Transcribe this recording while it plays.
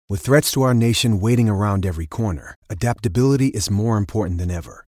With threats to our nation waiting around every corner, adaptability is more important than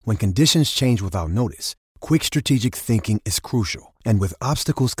ever. When conditions change without notice, quick strategic thinking is crucial. And with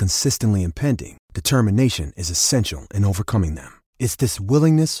obstacles consistently impending, determination is essential in overcoming them. It's this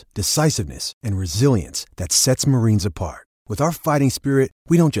willingness, decisiveness, and resilience that sets Marines apart. With our fighting spirit,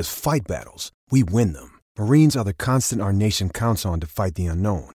 we don't just fight battles, we win them. Marines are the constant our nation counts on to fight the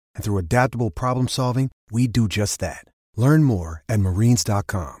unknown. And through adaptable problem solving, we do just that. Learn more at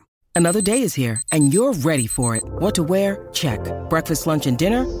marines.com. Another day is here, and you're ready for it. What to wear? Check. Breakfast, lunch, and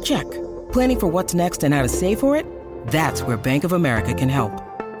dinner? Check. Planning for what's next and how to save for it? That's where Bank of America can help.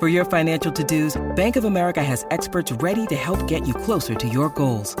 For your financial to-dos, Bank of America has experts ready to help get you closer to your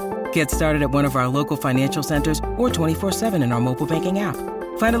goals. Get started at one of our local financial centers or 24/7 in our mobile banking app.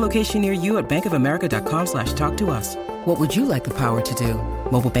 Find a location near you at bankofamerica.com/talktous. What would you like the power to do?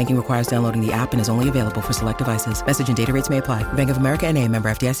 Mobile banking requires downloading the app and is only available for select devices. Message and data rates may apply. Bank of America N.A., member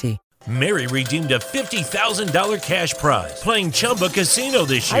FDIC. Mary redeemed a $50,000 cash prize playing Chumba Casino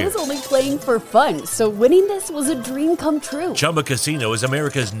this year. I was only playing for fun, so winning this was a dream come true. Chumba Casino is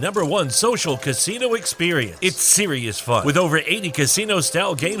America's #1 social casino experience. It's serious fun. With over 80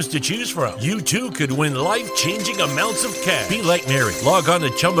 casino-style games to choose from, you too could win life-changing amounts of cash. Be like Mary. Log on to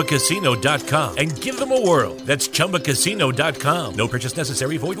ChumbaCasino.com and give them a whirl. That's ChumbaCasino.com. No purchase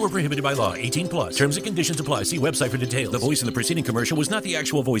necessary. Void where prohibited by law. 18+. Terms and conditions apply. See website for details. The voice in the preceding commercial was not the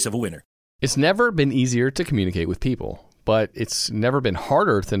actual voice of a winner. It's never been easier to communicate with people, but it's never been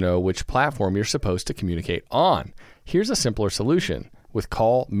harder to know which platform you're supposed to communicate on. Here's a simpler solution. With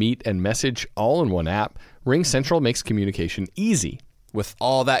Call, Meet, and Message all in one app, RingCentral makes communication easy. With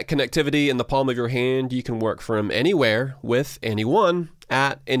all that connectivity in the palm of your hand, you can work from anywhere with anyone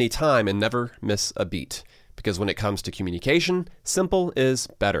at any time and never miss a beat. Because when it comes to communication, simple is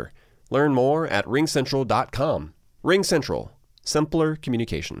better. Learn more at ringcentral.com. RingCentral. Simpler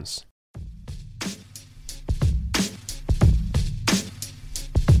communications.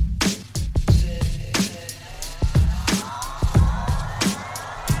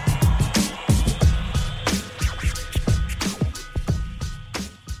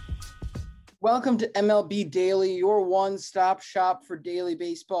 Welcome to MLB Daily, your one-stop shop for daily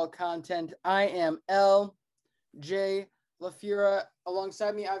baseball content. I am LJ LaFura.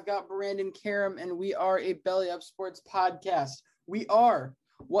 Alongside me, I've got Brandon Karam, and we are a Belly Up Sports podcast. We are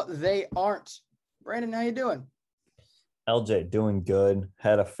what they aren't. Brandon, how you doing? LJ, doing good.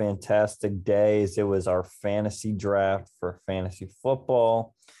 Had a fantastic day. It was our fantasy draft for fantasy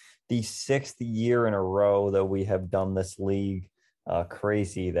football. The 6th year in a row that we have done this league.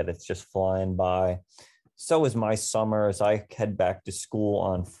 Crazy that it's just flying by. So is my summer as I head back to school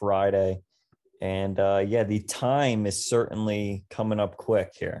on Friday. And the time is certainly coming up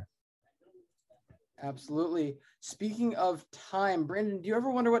quick here. Absolutely. Speaking of time, Brandon, do you ever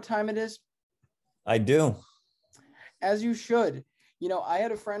wonder what time it is? I do. As you should. You know, I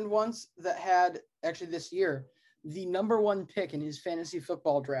had a friend once that had, actually this year, the #1 pick in his fantasy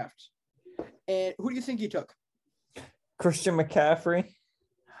football draft. And who do you think he took? Christian McCaffrey.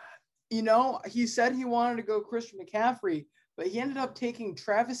 You know, he said he wanted to go Christian McCaffrey, but he ended up taking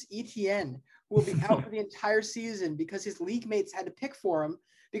Travis Etienne, who will be out for the entire season because his league mates had to pick for him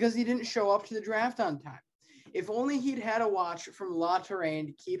because he didn't show up to the draft on time. If only he'd had a watch from La Touraine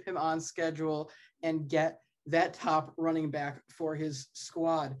to keep him on schedule and get that top running back for his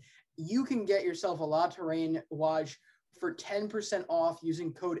squad. You can get yourself a La Touraine watch for 10% off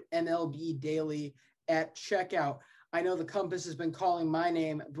using code MLB Daily at checkout. I know the Compass has been calling my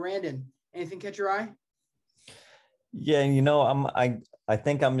name. Brandon, anything catch your eye? Yeah, you know, I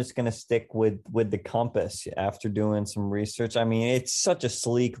think I'm just gonna stick with the Compass after doing some research. I mean, it's such a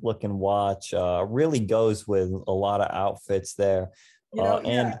sleek looking watch. Really goes with a lot of outfits there.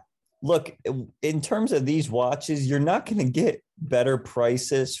 And look, in terms of these watches, you're not going to get better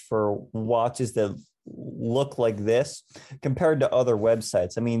prices for watches that look like this compared to other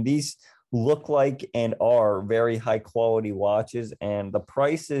websites. I mean, these look like and are very high quality watches, and the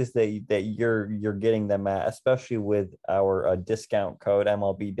prices that you're getting them at, especially with our discount code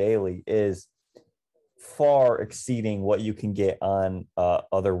MLB Daily, is far exceeding what you can get on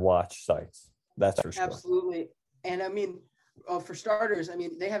other watch sites. That's for sure. Absolutely. And I mean, for starters, I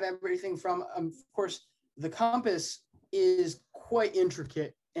mean, they have everything from, of course, the Compass is quite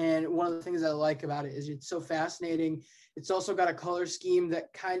intricate. And one of the things I like about it is it's so fascinating. It's also got a color scheme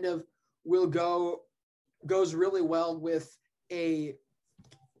that kind of goes really well with a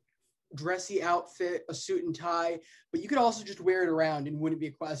dressy outfit, a suit and tie, but you could also just wear it around and wouldn't be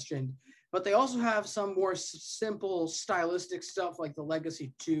a question. But they also have some more simple stylistic stuff like the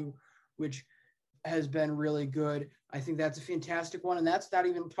Legacy 2, which has been really good. I think that's a fantastic one. And that's not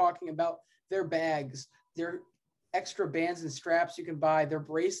even talking about their bags, their extra bands and straps you can buy, their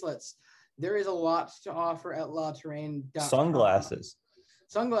bracelets. There is a lot to offer at LaTouraine.com.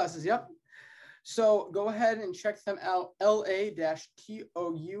 Sunglasses, yep. So go ahead and check them out,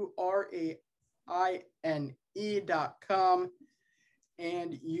 LA-TOURAINE.com,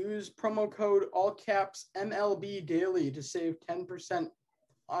 and use promo code all caps MLB Daily to save 10%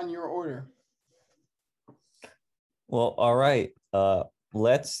 on your order. Well, all right.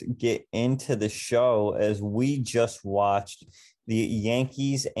 Let's get into the show as we just watched the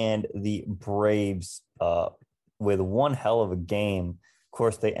Yankees and the Braves with one hell of a game. Of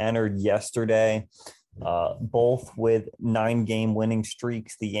course, they entered yesterday, both with 9-game winning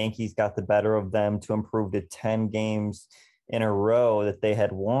streaks. The Yankees got the better of them to improve to 10 games in a row that they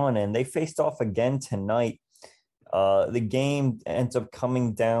had won, and they faced off again tonight. The game ends up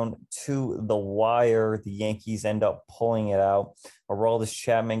coming down to the wire. The Yankees end up pulling it out. Aroldis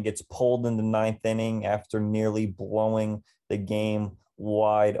Chapman gets pulled in the 9th inning after nearly blowing the game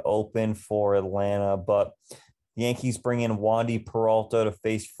wide open for Atlanta. But the Yankees bring in Wandy Peralta to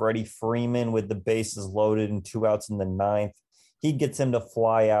face Freddie Freeman with the bases loaded and 2 outs in the 9th. He gets him to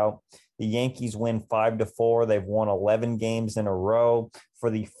fly out. The Yankees win 5-4. They've won 11 games in a row for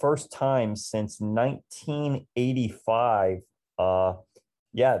the first time since 1985.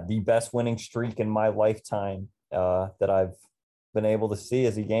 The best winning streak in my lifetime that I've been able to see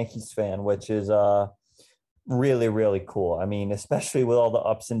as a Yankees fan, which is really, really cool. I mean, especially with all the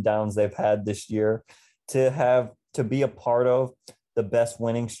ups and downs they've had this year, to be a part of the best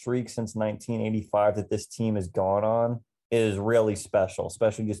winning streak since 1985 that this team has gone on is really special,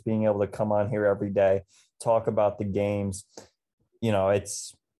 especially just being able to come on here every day, talk about the games. You know,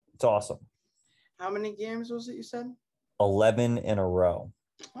 it's awesome. How many games was it you said? 11 in a row.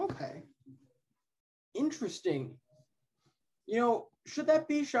 Okay. Interesting. You know, should that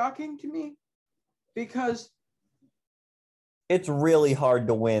be shocking to me? Because it's really hard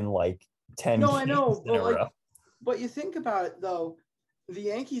to win like 10 games I know, in a row. But you think about it though, the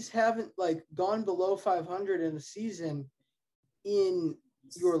Yankees haven't like gone below 500 in a season in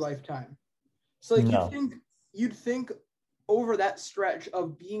your lifetime. So like you'd think over that stretch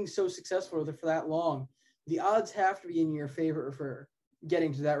of being so successful for that long, the odds have to be in your favor for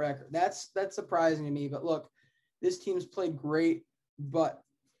getting to that record. That's surprising to me. But look, this team's played great, but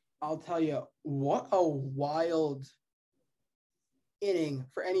I'll tell you, what a wild inning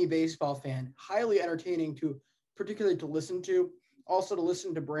for any baseball fan. Highly entertaining particularly to listen to, also to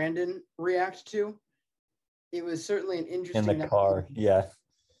listen to Brandon react to. It was certainly an interesting in the car. Yeah.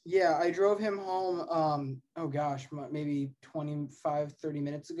 Yeah, I drove him home, maybe 25, 30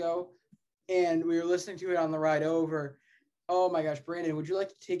 minutes ago, and we were listening to it on the ride over. Oh my gosh, Brandon, would you like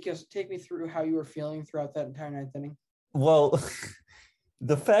to take me through how you were feeling throughout that entire 9th inning? Well,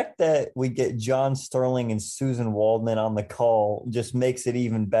 the fact that we get John Sterling and Susan Waldman on the call just makes it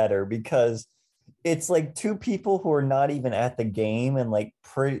even better, because it's like two people who are not even at the game and like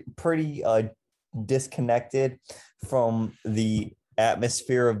pretty disconnected from the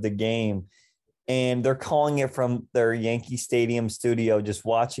atmosphere of the game, and they're calling it from their Yankee Stadium studio, just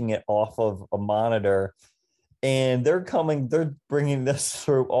watching it off of a monitor, and they're bringing this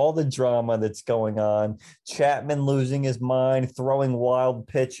through all the drama that's going on. Chapman losing his mind, throwing wild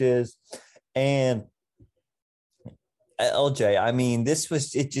pitches, and LJ, I mean,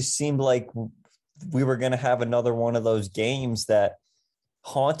 it just seemed like we were going to have another one of those games that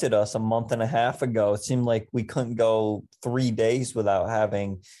haunted us a month and a half ago. It seemed like we couldn't go 3 days without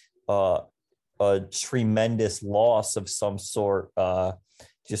having a tremendous loss of some sort,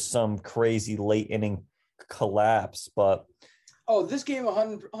 just some crazy late inning collapse. But this game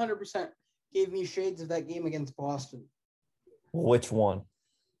 100% gave me shades of that game against Boston. Which one?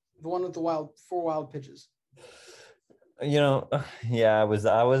 The one with the 4 wild pitches. You know, yeah, I was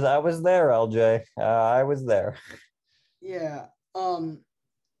there, LJ. I was there. Yeah.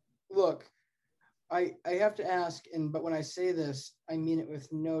 Look, I have to ask, but when I say this, I mean it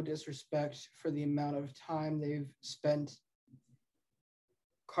with no disrespect for the amount of time they've spent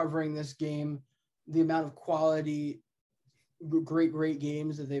covering this game, the amount of quality, great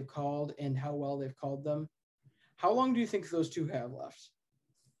games that they've called, and how well they've called them. How long do you think those two have left?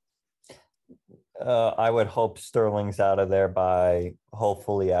 I would hope Sterling's out of there by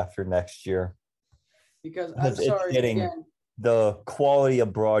hopefully after next year. Because I'm sorry, again, the quality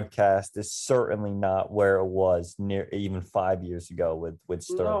of broadcast is certainly not where it was near even 5 years ago with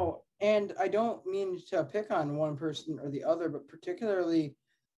Sterling. No, and I don't mean to pick on one person or the other, but particularly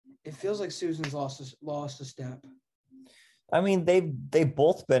it feels like Susan's lost a step. I mean, they've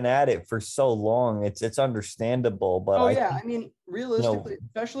both been at it for so long. It's understandable, but I mean, realistically,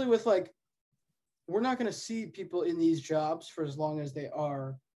 especially with like, we're not going to see people in these jobs for as long as they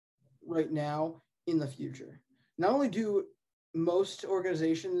are right now in the future. Not only do most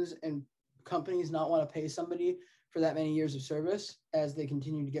organizations and companies not want to pay somebody for that many years of service as they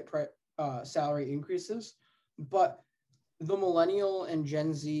continue to get salary increases, but the millennial and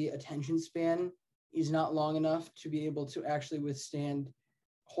Gen Z attention span is not long enough to be able to actually withstand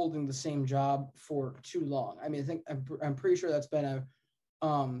holding the same job for too long. I mean, I'm pretty sure that's been a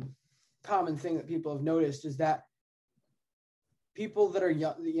common thing that people have noticed, is that people that are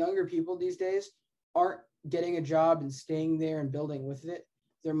the younger people these days aren't getting a job and staying there and building with it.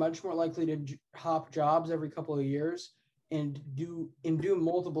 They're much more likely to hop jobs every couple of years and do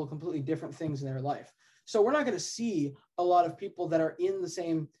multiple completely different things in their life. So we're not going to see a lot of people that are in the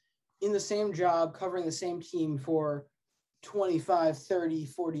same job, covering the same team for 25, 30,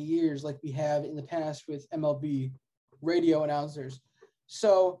 40 years like we have in the past with MLB radio announcers.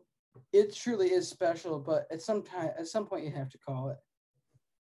 So it truly is special, but at some point you have to call it.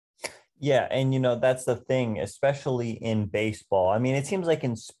 Yeah, and that's the thing, especially in baseball. I mean, it seems like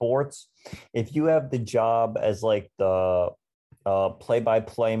in sports, if you have the job as like the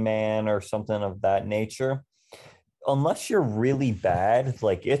play-by-play man or something of that nature, unless you're really bad,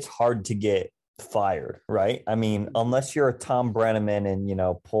 like it's hard to get fired, right? I mean, unless you're a Tom Brenneman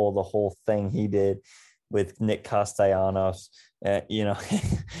and pull the whole thing he did with Nick Castellanos,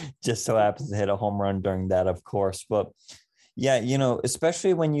 just so happens to hit a home run during that, of course. But yeah,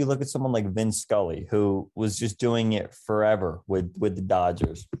 especially when you look at someone like Vin Scully, who was just doing it forever with the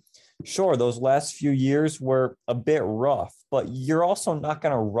Dodgers. Sure, those last few years were a bit rough, but you're also not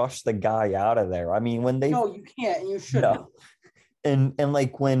going to rush the guy out of there. I mean, when they... No, you can't, and you shouldn't. No. And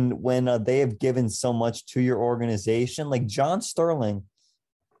like when they have given so much to your organization, like John Sterling,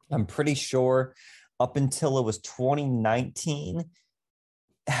 I'm pretty sure up until it was 2019,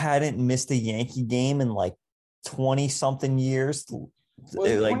 hadn't missed a Yankee game in like 20 something years.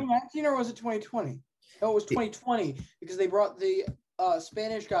 Was it 2019 or was it 2020? No, it was 2020 because they brought the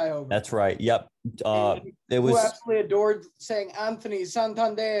Spanish guy over. That's right. Yep. It was absolutely adored saying Anthony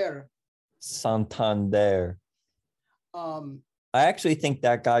Santander. I actually think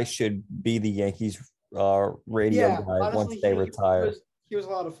that guy should be the Yankees radio guy honestly, once they retire. He was a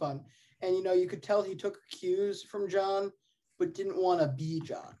lot of fun. And, you could tell he took cues from John, but didn't want to be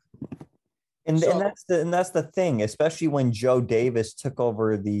John. And that's the thing, especially when Joe Davis took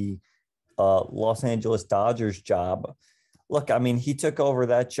over the Los Angeles Dodgers job. Look, I mean, he took over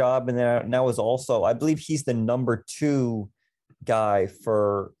that job, and that was also, I believe he's the number 2 guy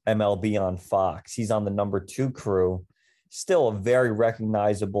for MLB on Fox. He's on the number 2 crew. Still a very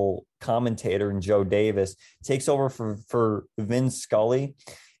recognizable commentator in Joe Davis. Takes over for Vin Scully.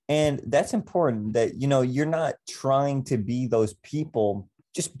 And that's important that, you're not trying to be those people.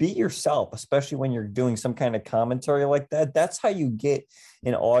 Just be yourself, especially when you're doing some kind of commentary like that. That's how you get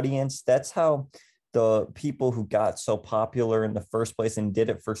an audience. That's how the people who got so popular in the first place and did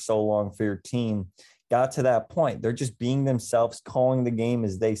it for so long for your team got to that point. They're just being themselves, calling the game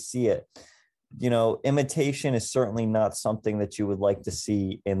as they see it. Imitation is certainly not something that you would like to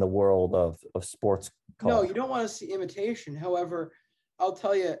see in the world of sports culture. No, you don't want to see imitation. However, I'll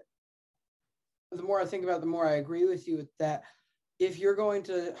tell you, the more I think about it, the more I agree with you with that. If you're going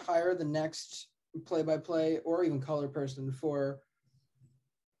to hire the next play-by-play or even color person for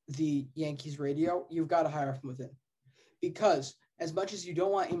the Yankees radio, you've got to hire from within. Because as much as you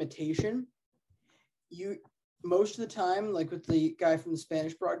don't want imitation, most of the time, like with the guy from the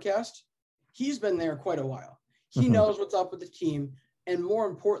Spanish broadcast, he's been there quite a while. He knows what's up with the team. And more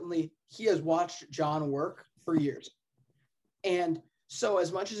importantly, he has watched John work for years. And so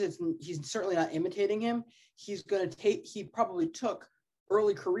as much as he's certainly not imitating him, he probably took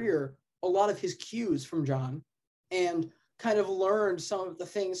early career a lot of his cues from John and kind of learned some of the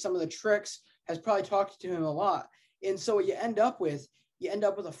things, some of the tricks, has probably talked to him a lot. And so what you end up with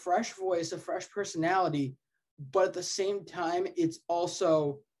a fresh voice, a fresh personality, but at the same time, it's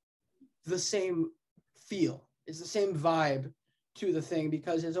also the same feel. It's the same vibe to the thing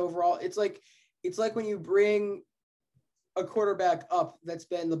because it's overall, it's like when you bring a quarterback up that's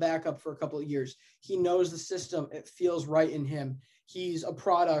been the backup for a couple of years. He knows the system. It feels right in him. He's a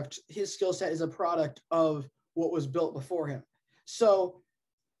product. His skill set is a product of what was built before him. So,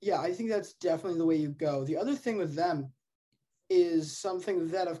 yeah, I think that's definitely the way you go. The other thing with them is something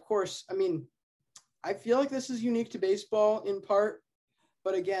that, of course, I mean, I feel like this is unique to baseball in part,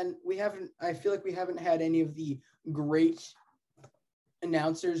 but again, I feel like we haven't had any of the great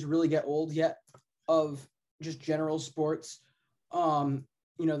announcers really get old yet of just general sports,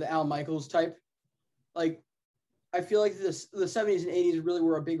 the Al Michaels type. Like, I feel like the 70s and 80s really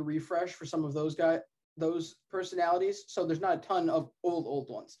were a big refresh for some of those personalities. So there's not a ton of old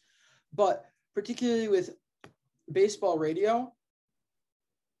ones. But particularly with baseball radio,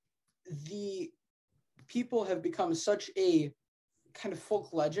 the people have become such a kind of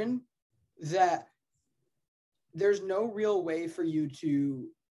folk legend that there's no real way for you to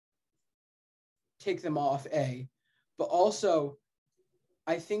take them off, but also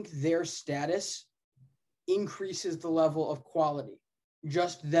I think their status increases the level of quality,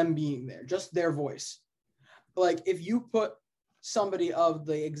 just them being there, just their voice. Like, if you put somebody of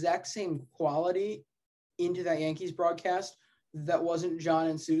the exact same quality into that Yankees broadcast that wasn't John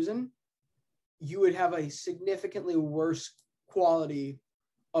and Susan, you would have a significantly worse quality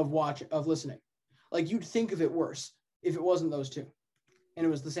of listening. Like, you'd think of it worse if it wasn't those two and it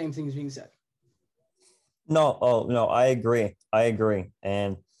was the same things being said. No, I agree.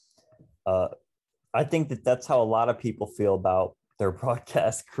 And I think that's how a lot of people feel about their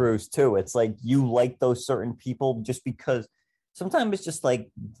broadcast crews too. It's like you like those certain people just because sometimes it's just like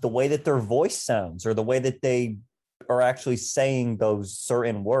the way that their voice sounds or the way that they are actually saying those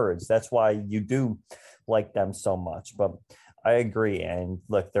certain words. That's why you do like them so much. But I agree. And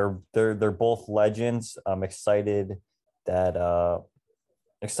look, they're both legends. I'm excited that I've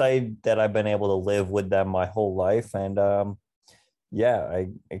been able to live with them my whole life. And I'm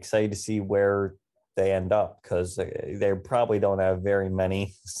excited to see where they end up, because they probably don't have very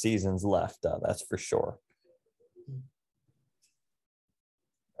many seasons left. That's for sure.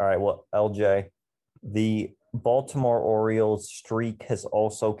 All right. Well, LJ, the Baltimore Orioles streak has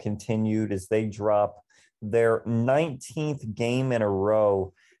also continued as they drop their 19th game in a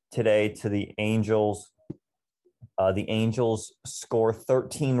row today to the Angels. The Angels score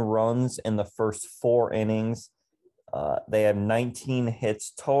 13 runs in the first 4 innings. They have 19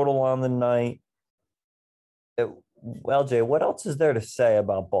 hits total on the night. LJ, what else is there to say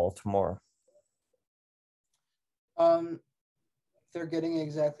about Baltimore? They're getting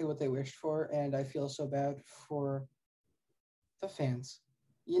exactly what they wished for, and I feel so bad for the fans.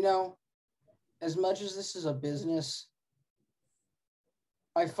 As much as this is a business,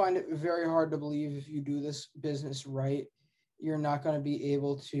 I find it very hard to believe if you do this business right, you're not going to be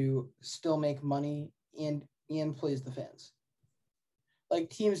able to still make money and please the fans. Like,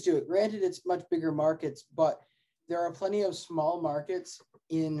 teams do it. Granted, it's much bigger markets, but there are plenty of small markets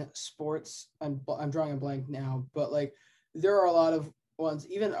in sports. I'm drawing a blank now, but like, there are a lot of ones.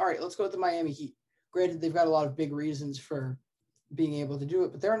 Even, all right, let's go with the Miami Heat. Granted, they've got a lot of big reasons for being able to do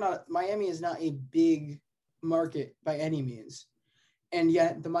it, but Miami is not a big market by any means. And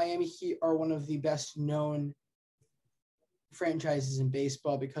yet the Miami Heat are one of the best known franchises in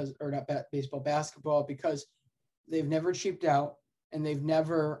baseball basketball, because they've never cheaped out, and they've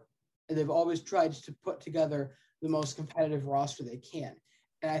always tried to put together the most competitive roster they can.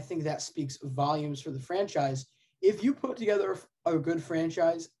 And I think that speaks volumes for the franchise. If you put together a good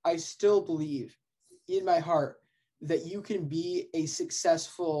franchise, I still believe in my heart that you can be a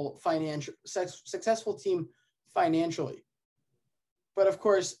successful team financially. But of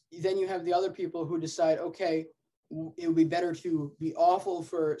course, then you have the other people who decide, okay, it would be better to be awful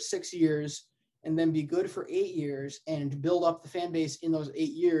for 6 years and then be good for 8 years and build up the fan base in those 8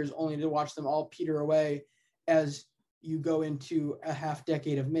 years, only to watch them all peter away as you go into a half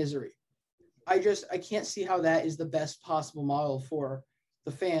decade of misery. I can't see how that is the best possible model for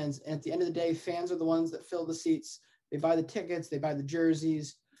the fans. And at the end of the day, fans are the ones that fill the seats. They buy the tickets, they buy the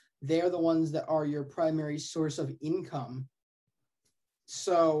jerseys. They're the ones that are your primary source of income.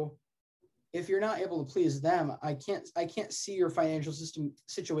 So if you're not able to please them, I can't see your financial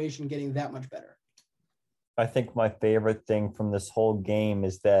situation getting that much better. I think my favorite thing from this whole game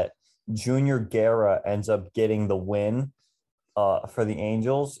is that Junior Guerra ends up getting the win for the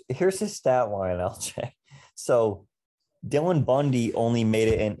Angels. Here's his stat line, LJ. So Dylan Bundy only made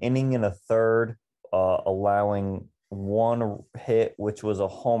it an inning and a third, allowing 1 hit, which was a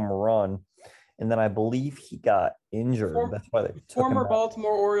home run. And then I believe he got injured. That's why they took former him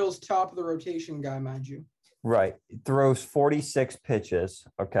Baltimore Orioles top of the rotation guy, mind you. Right. Throws 46 pitches.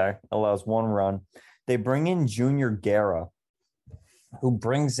 Okay. Allows 1 run. They bring in Junior Guerra, who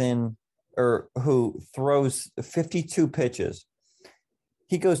throws 52 pitches.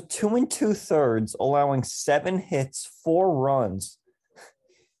 He goes 2 2/3, allowing 7 hits, 4 runs,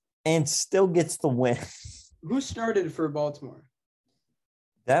 and still gets the win. Who started for Baltimore?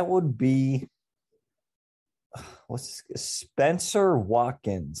 That would be Spencer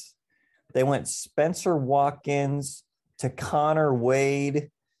Watkins. They went Spencer Watkins to Connor Wade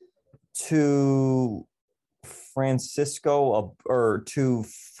to to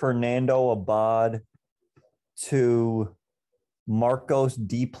Fernando Abad to Marcos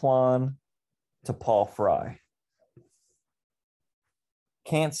Diplan to Paul Fry.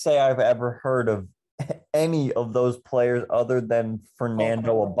 Can't say I've ever heard of any of those players other than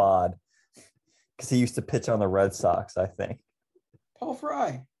Fernando Abad, because he used to pitch on the Red Sox, I think. Paul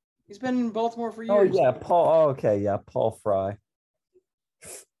Fry. He's been in Baltimore for years. Oh, yeah, Paul. Oh, okay, yeah, Paul Fry.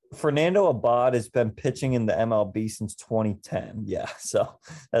 Fernando Abad has been pitching in the MLB since 2010. Yeah, so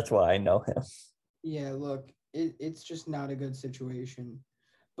that's why I know him. Yeah, look, it's just not a good situation.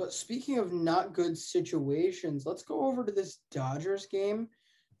 But speaking of not good situations, let's go over to this Dodgers game.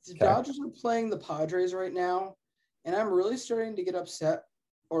 The Dodgers are playing the Padres right now, and I'm really starting to get upset,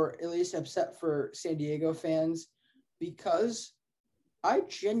 or at least upset for San Diego fans, because I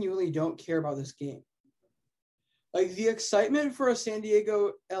genuinely don't care about this game. Like, the excitement for a San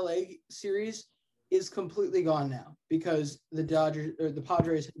Diego LA series is completely gone now because the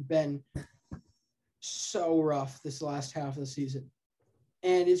Padres have been so rough this last half of the season.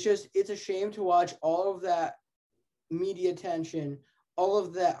 And it's a shame to watch all of that media attention, all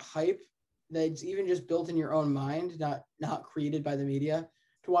of that hype that's even just built in your own mind, not created by the media,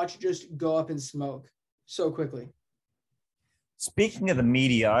 to watch it just go up in smoke so quickly. Speaking of the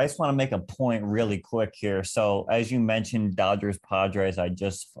media, I just want to make a point really quick here. So as you mentioned, Dodgers Padres, I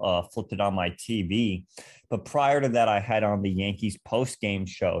just flipped it on my TV. But prior to that, I had on the Yankees post-game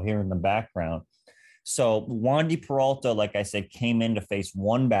show here in the background. So Wandy Peralta, like I said, came in to face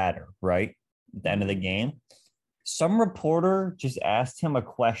one batter, right? At the end of the game. Some reporter just asked him a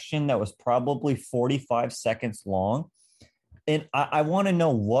question that was probably 45 seconds long. And I want to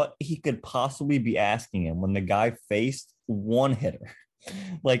know what he could possibly be asking him when the guy faced one hitter.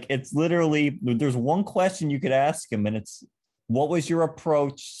 Like, it's literally, there's one question you could ask him, and it's, what was your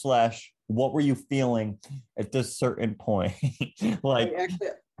approach / what were you feeling at this certain point? Like, actually,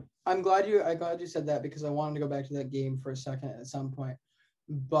 I'm glad you said that, because I wanted to go back to that game for a second at some point.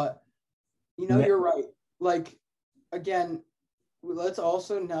 But, you're right. Like, again, let's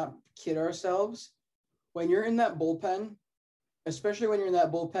also not kid ourselves. When you're in that bullpen, especially when you're in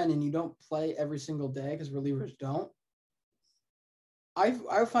that bullpen and you don't play every single day, because relievers don't,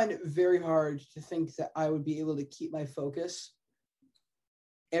 I find it very hard to think that I would be able to keep my focus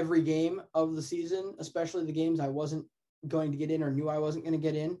every game of the season, especially the games I wasn't going to get in or knew I wasn't going to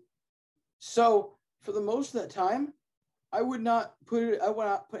get in. So for the most of that time, I would not put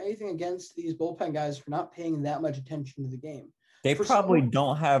anything against these bullpen guys for not paying that much attention to the game. They probably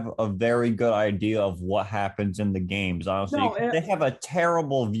don't have a very good idea of what happens in the games, honestly. No, they have a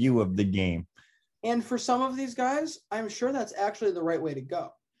terrible view of the game. And for some of these guys, I'm sure that's actually the right way to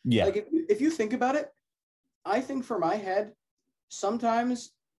go. Yeah. Like, if you think about it, I think for my head,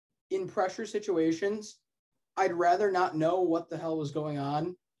 sometimes in pressure situations, I'd rather not know what the hell was going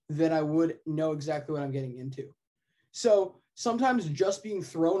on than I would know exactly what I'm getting into. So sometimes just being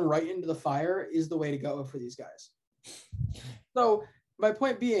thrown right into the fire is the way to go for these guys. So my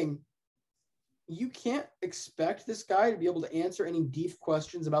point being, you can't expect this guy to be able to answer any deep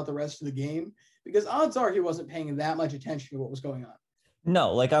questions about the rest of the game, because odds are he wasn't paying that much attention to what was going on.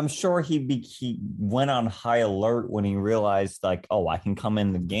 No, like, I'm sure he went on high alert when he realized, like, oh, I can come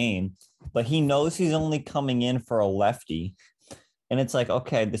in the game, but he knows he's only coming in for a lefty. And it's like,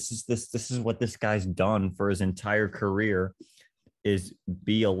 okay, this is what this guy's done for his entire career, is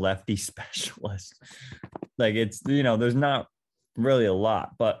be a lefty specialist. Like, it's, there's not really a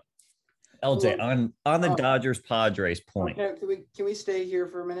lot, but LJ, on the Dodgers Padres point. Okay, can we stay here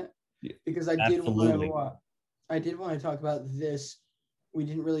for a minute? Because I did want to talk about this. We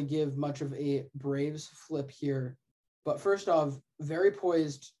didn't really give much of a Braves flip here, but first off, very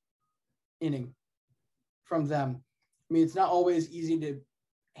poised inning from them. I mean, it's not always easy to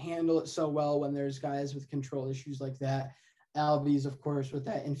handle it so well when there's guys with control issues like that. Albies, of course, with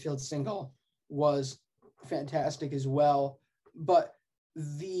that infield single was fantastic as well. But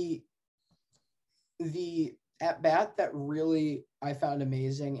the at-bat that really I found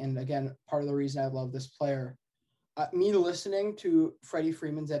amazing, and again, part of the reason I love this player, me listening to Freddie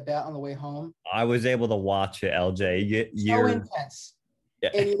Freeman's at-bat on the way home. I was able to watch it, LJ. So intense. Yeah.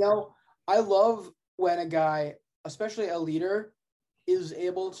 And, I love when a guy, especially a leader, is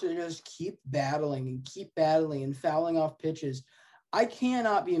able to just keep battling and fouling off pitches. I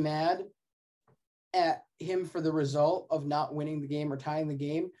cannot be mad at him for the result of not winning the game or tying the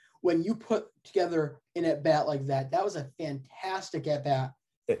game when you put together an at-bat like that. That was a fantastic at-bat.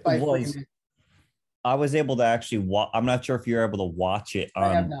 I was able to actually I'm not sure if you're able to watch it. I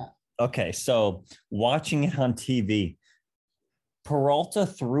have not. Okay, so watching it on TV, Peralta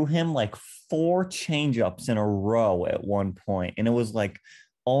threw him like 4 changeups in a row at one point, and it was like,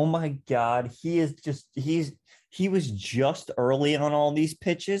 oh my God, he was just early on all these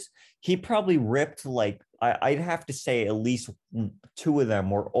pitches. He probably ripped like I'd have to say at least 2 of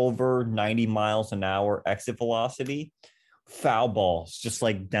them were over 90 miles an hour exit velocity, foul balls, just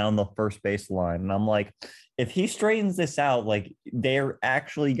like down the first base line. And I'm like, if he straightens this out, like they're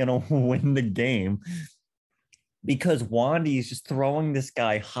actually gonna win the game, because Wandy is just throwing this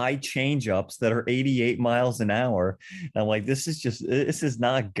guy high changeups that are 88 miles an hour. And I'm like, this is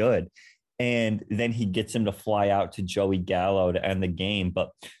not good. And then he gets him to fly out to Joey Gallo to end the game. But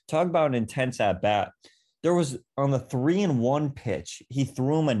talk about an intense at bat. There was on the 3-1 pitch, he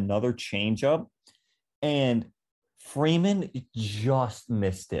threw him another changeup, and Freeman just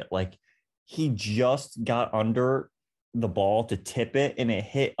missed it. Like he just got under the ball to tip it, and it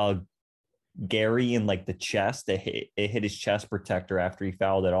hit Gary in like the chest. It hit his chest protector after he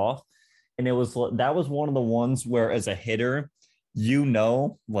fouled it off. And that was one of the ones where, as a hitter,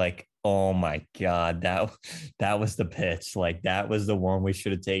 like, oh my God, that was the pitch. Like that was the one we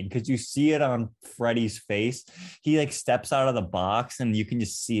should have taken, because you see it on Freddie's face. He like steps out of the box and you can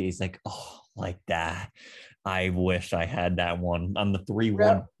just see it. He's like, oh, like that. I wish I had that one on the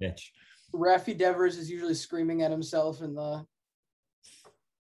 3-1 pitch. Raffy Devers is usually screaming at himself in the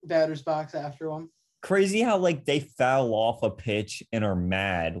batter's box after one. Crazy how like they foul off a pitch and are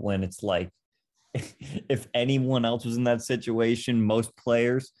mad when it's like, if anyone else was in that situation, most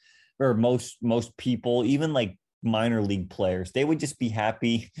players or most people, even like minor league players, they would just be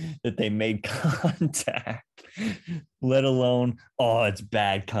happy that they made contact, let alone, oh, it's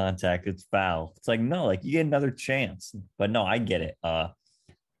bad contact, it's foul. It's like, no, like you get another chance. But no, I get it.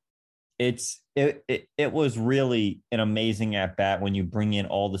 It was really an amazing at bat when you bring in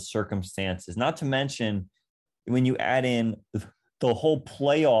all the circumstances, not to mention when you add in the whole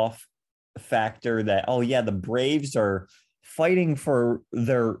playoff factor that, oh yeah, the Braves are fighting for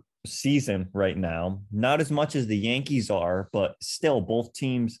their season right now, not as much as the Yankees are, but still both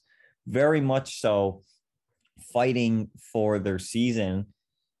teams very much so fighting for their season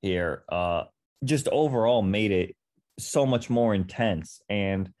here. Just overall made it so much more intense,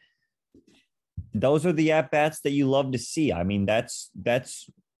 and those are the at-bats that you love to see. I mean, that's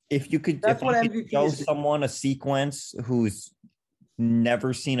if you could show someone a sequence who's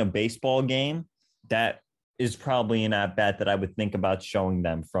never seen a baseball game, that is probably an at-bat that I would think about showing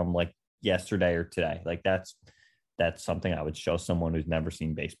them from like yesterday or today. Like that's something I would show someone who's never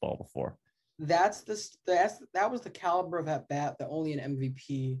seen baseball before. That was the caliber of at-bat that only an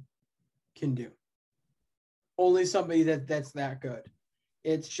MVP can do. Only somebody that's that good.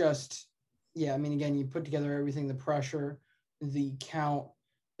 It's just, yeah, I mean, again, you put together everything, the pressure, the count,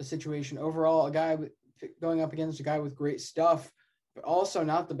 the situation. Overall, a guy going up against a guy with great stuff, but also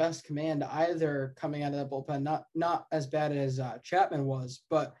not the best command either coming out of that bullpen. Not as bad as Chapman was,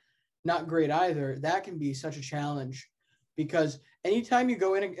 but not great either. That can be such a challenge, because anytime you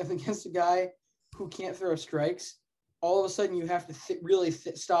go in against a guy who can't throw strikes, all of a sudden you have to really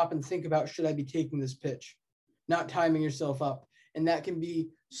stop and think about, should I be taking this pitch? Not timing yourself up. And that can be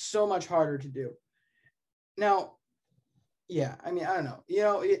so much harder to do. Now, yeah, I mean, I don't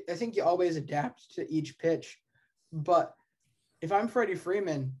know. I think you always adapt to each pitch. But if I'm Freddie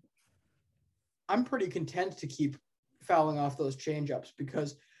Freeman, I'm pretty content to keep fouling off those changeups,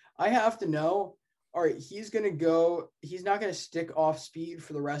 because I have to know, all right, he's not going to stick off speed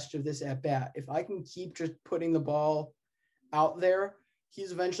for the rest of this at bat. If I can keep just putting the ball out there,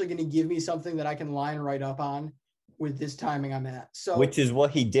 he's eventually going to give me something that I can line right up on with this timing I'm at. So, which is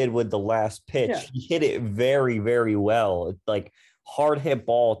what he did with the last pitch. Yeah. He hit it very, very well. Like hard hit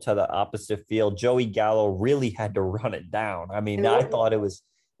ball to the opposite field. Joey Gallo really had to run it down. I mean, I thought it was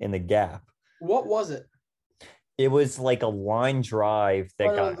in the gap. What was it? It was like a line drive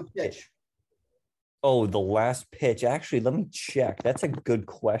that got the pitch. Oh, the last pitch. Actually, let me check. That's a good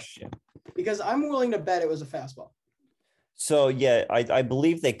question. Because I'm willing to bet it was a fastball. So, yeah, I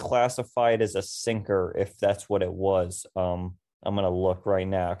believe they classify it as a sinker, if that's what it was. I'm going to look right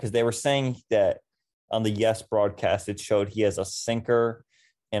now, because they were saying that on the Yes broadcast, it showed he has a sinker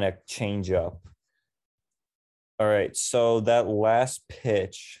and a changeup. All right, so that last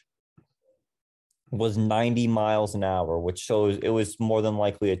pitch was 90 miles an hour, which shows it was more than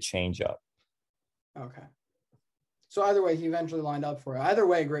likely a changeup. Okay. So either way, he eventually lined up for it. Either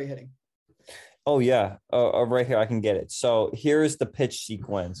way, great hitting. Oh, yeah. Right here, I can get it. So here's the pitch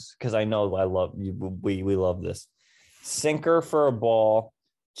sequence, because I know I love you. We love this. Sinker for a ball,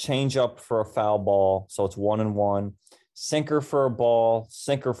 change up for a foul ball. So it's 1-1. Sinker for a ball,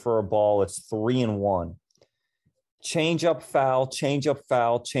 it's 3-1. change up, foul, change up,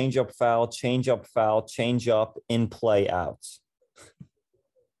 foul, change up, foul, change up, foul, change up, in play, outs.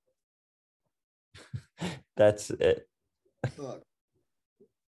 That's it. Look.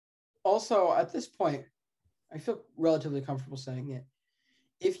 Also, at this point, I feel relatively comfortable saying it.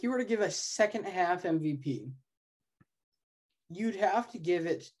 If you were to give a second half MVP, you'd have to give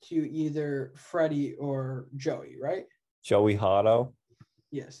it to either Freddie or Joey, right? Joey Hotto?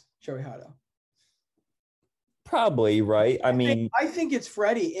 Yes, Joey Hotto. Probably, right? I think it's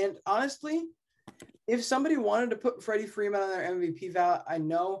Freddie. And honestly, if somebody wanted to put Freddie Freeman on their MVP ballot, I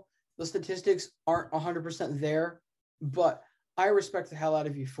know the statistics aren't 100% there, but I respect the hell out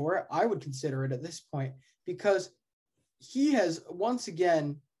of you for it. I would consider it at this point because he has, once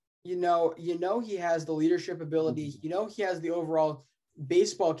again, he has the leadership ability. He has the overall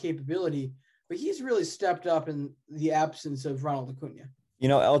baseball capability, but he's really stepped up in the absence of Ronald Acuna.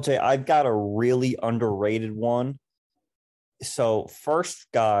 LJ, I've got a really underrated one. So first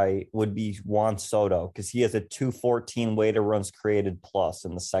guy would be Juan Soto because he has a 214 weighted runs created plus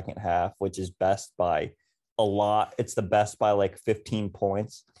in the second half, which is best by a lot. It's the best by like 15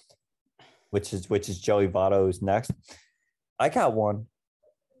 points, which is Joey Votto's next. I got one.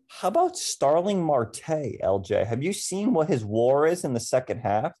 How about Starling Marte, LJ? Have you seen what his WAR is in the second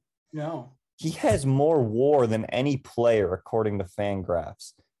half? No. He has more WAR than any player, according to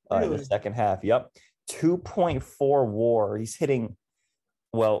Fangraphs, in the second half. Yep. 2.4 WAR. He's hitting,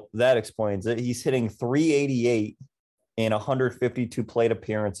 well, that explains it. He's hitting 388 in 152 plate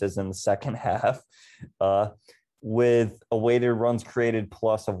appearances in the second half with a weighted runs created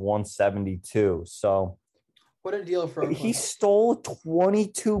plus of 172. So what a deal for he stole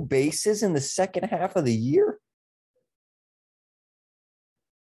 22 bases in the second half of the year.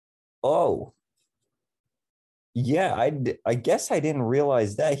 Oh, yeah, I guess I didn't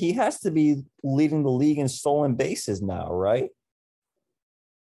realize that. He has to be leading the league in stolen bases now, right?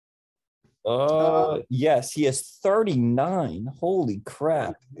 Yes, he has 39. Holy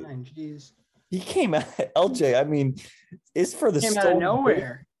crap. 39, jeez. He came out, LJ, I mean, it's for the came out of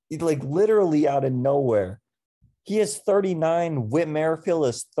nowhere. Like literally out of nowhere. He has 39. Whit Merrifield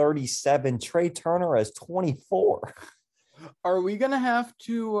has 37. Trey Turner has 24. Are we going to have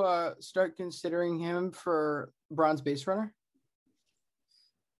to start considering him for bronze base runner?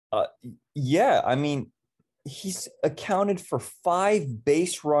 Yeah, I mean, he's accounted for 5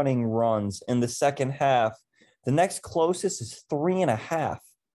 base running runs in the second half. The next closest is 3.5.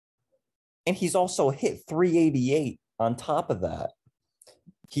 And he's also hit 388 on top of that.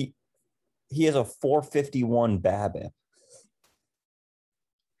 He has a 451 BABIP.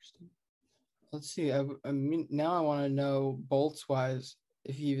 Let's see. I mean, now I want to know bolts wise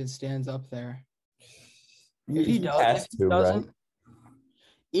if he even stands up there. If he doesn't, right?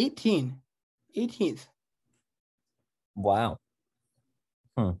 18th. Wow.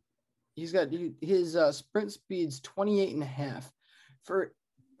 He's got his sprint speed's 28.5.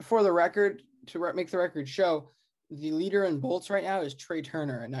 For the record, to make the record show, the leader in bolts right now is Trey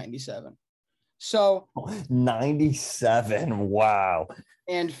Turner at 97. So 97. Wow.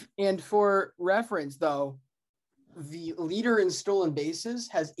 And for reference, though, the leader in stolen bases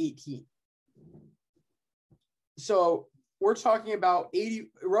has 18. So we're talking about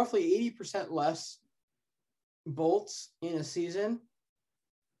roughly 80% less bolts in a season,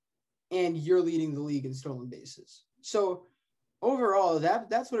 and you're leading the league in stolen bases. So overall,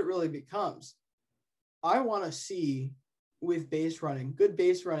 that's what it really becomes. I want to see with base running, good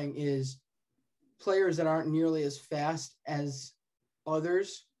base running is players that aren't nearly as fast as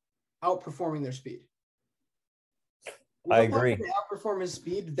others outperforming their speed. I agree. Outperform his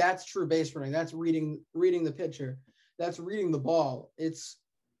speed, that's true base running. That's reading the pitcher. That's reading the ball. It's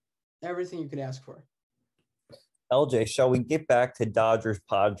everything you could ask for. LJ, shall we get back to Dodgers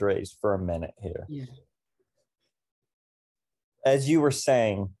Padres for a minute here? Yeah. As you were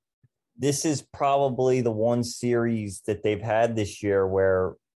saying, this is probably the one series that they've had this year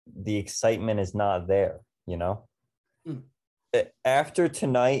where the excitement is not there, After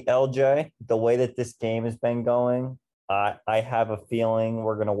tonight, LJ, the way that this game has been going, I have a feeling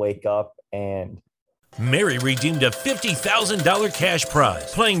we're going to wake up and Mary redeemed a $50,000 cash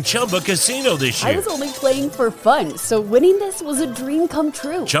prize playing Chumba Casino this year. I was only playing for fun, so winning this was a dream come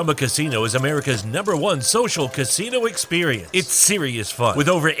true. Chumba Casino is America's #1 social casino experience. It's serious fun. With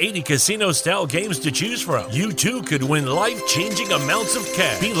over 80 casino-style games to choose from, you too could win life-changing amounts of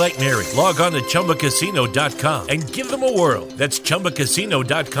cash. Be like Mary. Log on to ChumbaCasino.com and give them a whirl. That's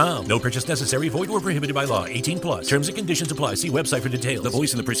ChumbaCasino.com. No purchase necessary. Void where prohibited by law. 18+. Terms and conditions apply. See website for details. The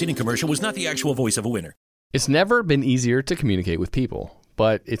voice in the preceding commercial was not the actual voice of a winner. It's never been easier to communicate with people.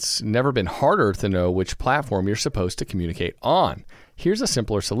 but it's never been harder to know which platform you're supposed to communicate on. Here's a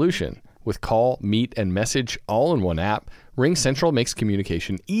simpler solution. With call, meet, and message all in one app, RingCentral makes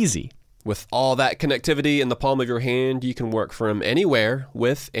communication easy. With all that connectivity in the palm of your hand, you can work from anywhere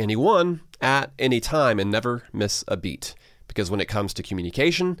with anyone at any time and never miss a beat. Because when it comes to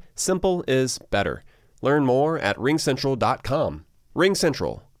communication, simple is better. Learn more at ringcentral.com.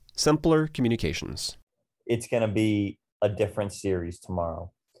 RingCentral, simpler communications. It's going to be a different series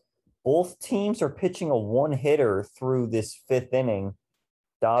tomorrow. Both teams are pitching a one-hitter through this fifth inning.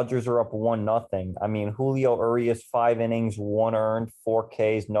 Dodgers are up 1-0. I mean, Julio Urias, 5 innings, 1 earned, 4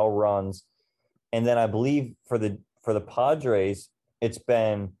 Ks, no runs. And then I believe for the Padres, it's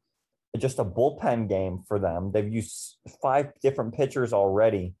been just a bullpen game for them. They've used 5 different pitchers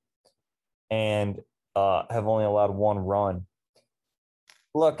already and have only allowed 1 run.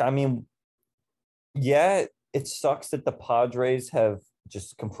 Look, I mean, yeah, it sucks that the Padres have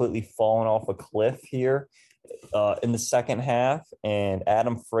just completely fallen off a cliff here in the second half, and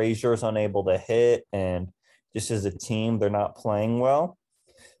Adam Frazier is unable to hit, and just as a team, they're not playing well.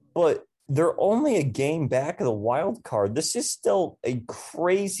 But they're only a game back of the wild card. This is still a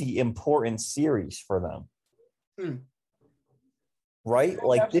crazy important series for them. Right?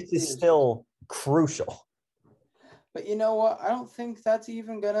 Like, this is still crucial. But you know what? I don't think that's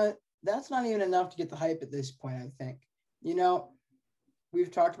not even enough to get the hype at this point, I think. You know,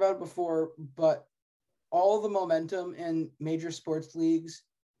 we've talked about it before, but all the momentum in major sports leagues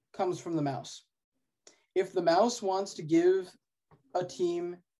comes from the mouse. If the mouse wants to give a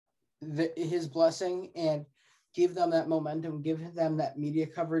team his blessing and give them that momentum, give them that media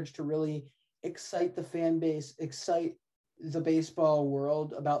coverage to really excite the fan base, excite the baseball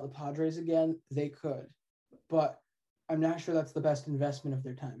world about the Padres again, they could. But I'm not sure that's the best investment of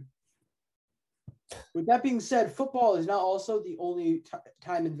their time. With that being said, football is not also the only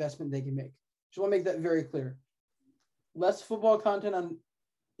time investment they can make. Just want to make that very clear. Less football content on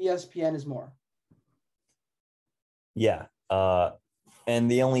ESPN is more. Yeah. And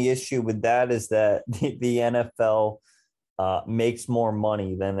the only issue with that is that the NFL makes more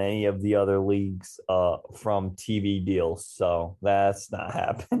money than any of the other leagues from TV deals. So that's not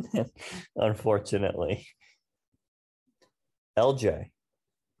happening, unfortunately. LJ.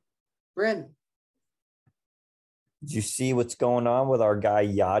 Brandon. Did you see what's going on with our guy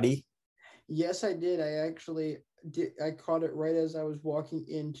Yachty? Yes, I did. I actually did. I caught it right as I was walking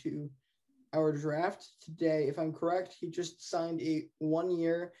into our draft today. If I'm correct, he just signed a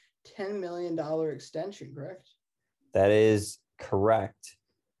 1-year, $10 million extension, correct? That is correct.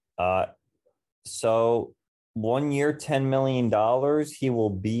 So 1 year, $10 million. He will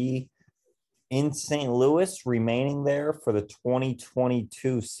be in St. Louis, remaining there for the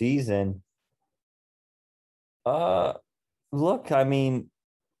 2022 season. Look, I mean,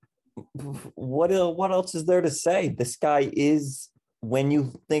 what else is there to say? This guy is, when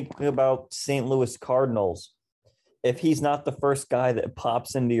you think about St. Louis Cardinals, if he's not the first guy that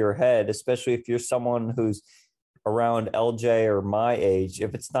pops into your head, especially if you're someone who's around LJ or my age,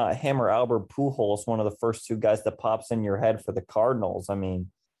 if it's not him or Albert Pujols, one of the first 2 guys that pops in your head for the Cardinals, I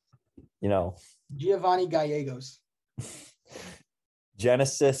mean, you know. Giovanni Gallegos.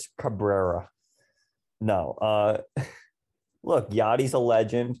 Genesis Cabrera. No. Look, Yachty's a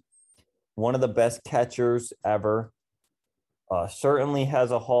legend. One of the best catchers ever. Certainly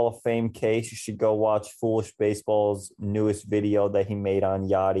has a Hall of Fame case. You should go watch Foolish Baseball's newest video that he made on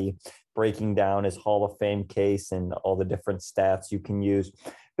Yachty, breaking down his Hall of Fame case and all the different stats you can use.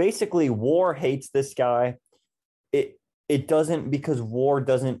 Basically, WAR hates this guy. It doesn't, because WAR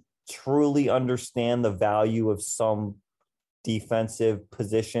doesn't truly understand the value of some defensive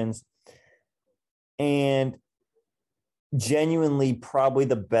positions. And genuinely probably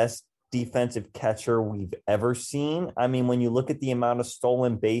the best defensive catcher we've ever seen. I mean, when you look at the amount of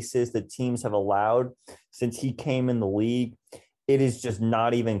stolen bases that teams have allowed since he came in the league, it is just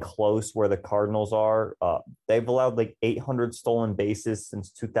not even close where the Cardinals are. They've allowed like 800 stolen bases since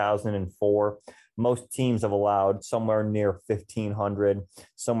 2004. Most teams have allowed somewhere near 1,500,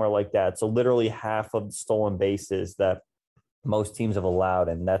 somewhere like that. So literally half of the stolen bases that most teams have allowed,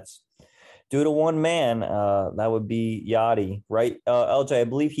 and that's due to one man. That would be Yachty, right? LJ, I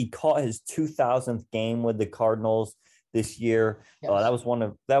believe he caught his 2000th game with the Cardinals this year. Yes.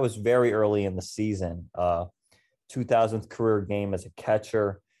 That was very early in the season. 2000th career game as a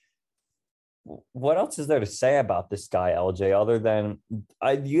catcher. What else is there to say about this guy, LJ, other than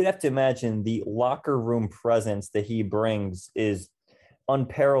you'd have to imagine the locker room presence that he brings is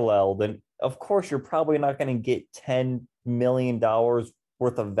unparalleled. And of course, you're probably not going to get $10 million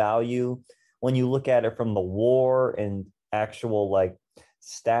worth of value when you look at it from the WAR and actual like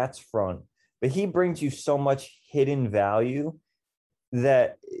stats front, but he brings you so much hidden value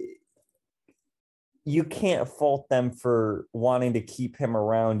that you can't fault them for wanting to keep him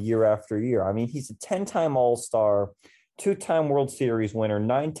around year after year. I mean, he's a 10-time All-Star, 2-time World Series winner,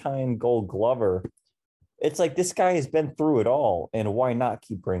 9-time Gold Glover. It's like this guy has been through it all, and why not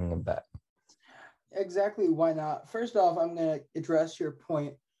keep bringing him back? Exactly. Why not? First off, I'm going to address your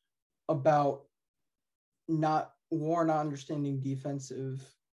point about not understanding defensive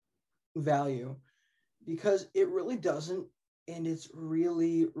value, because it really doesn't, and it's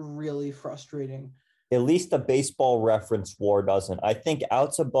really, really frustrating. At least the Baseball Reference WAR doesn't. I think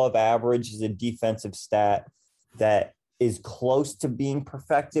outs above average is a defensive stat that is close to being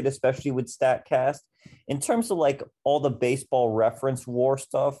perfected, especially with StatCast. In terms of like all the Baseball Reference WAR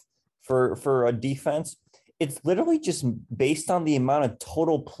stuff for a defense, it's literally just based on the amount of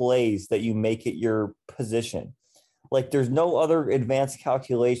total plays that you make at your position. Like there's no other advanced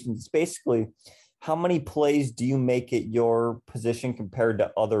calculations. It's basically how many plays do you make at your position compared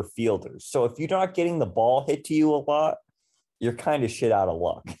to other fielders? So if you're not getting the ball hit to you a lot, you're kind of shit out of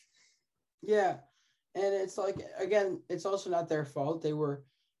luck. Yeah. And it's like, again, it's also not their fault. They were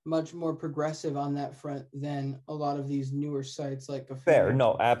much more progressive on that front than a lot of these newer sites like a fair.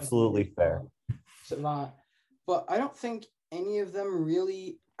 No, absolutely fair. Savant. But I don't think anybody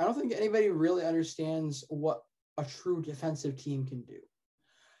really understands what a true defensive team can do.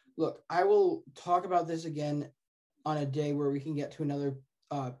 Look, I will talk about this again on a day where we can get to another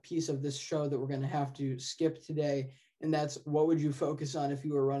piece of this show that we're going to have to skip today, and that's what would you focus on if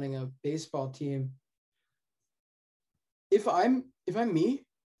you were running a baseball team? If I'm me,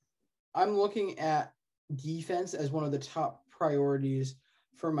 I'm looking at defense as one of the top priorities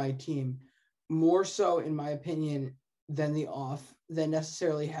for my team, more so, in my opinion, than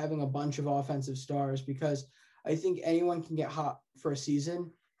necessarily having a bunch of offensive stars, because I think anyone can get hot for a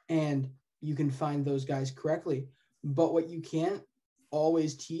season and you can find those guys correctly. But what you can't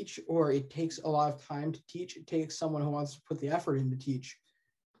always teach, or it takes a lot of time to teach, it takes someone who wants to put the effort in to teach,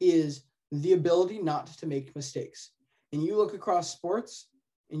 is the ability not to make mistakes. And you look across sports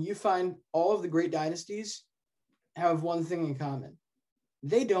and you find all of the great dynasties have one thing in common.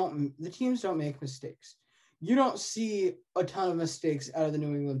 The teams don't make mistakes. You don't see a ton of mistakes out of the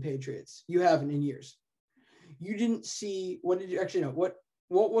New England Patriots. You haven't in years. You didn't see, what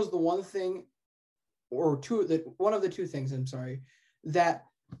was the one thing one of the two things, that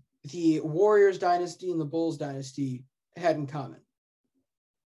the Warriors dynasty and the Bulls dynasty had in common?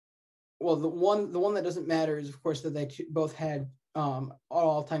 Well, the one that doesn't matter is, of course, that they both had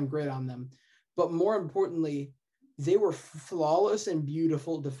all-time great on them. But more importantly, they were flawless and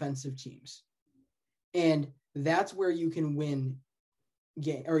beautiful defensive teams. And that's where you can win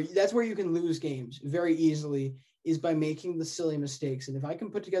that's where you can lose games very easily, is by making the silly mistakes. And if I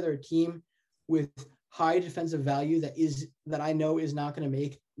can put together a team with high defensive value that I know is not going to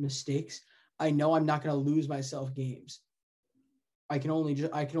make mistakes, I know I'm not going to lose myself games. I can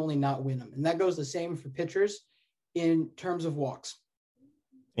only not win them. And that goes the same for pitchers in terms of walks.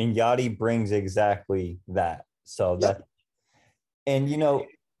 And Yadi brings exactly that. So that, and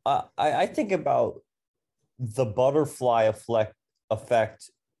I think about the butterfly effect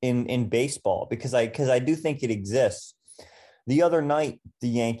in baseball, because I do think it exists. The other night, the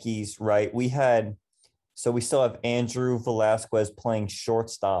Yankees, right? We still have Andrew Velasquez playing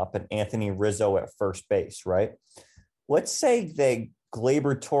shortstop and Anthony Rizzo at first base, right? Let's say that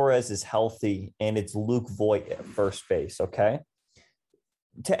Gleyber Torres is healthy and it's Luke Voit at first base, okay?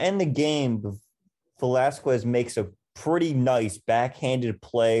 To end the game, Velasquez makes a pretty nice backhanded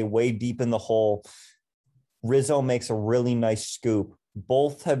play way deep in the hole. Rizzo makes a really nice scoop.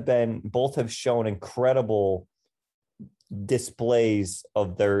 Both have shown incredible displays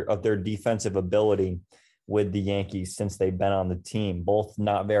of their defensive ability with the Yankees since they've been on the team, both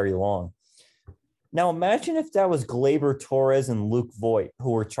not very long. Now imagine if that was Gleyber Torres and Luke Voit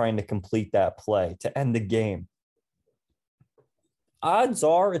who were trying to complete that play to end the game. Odds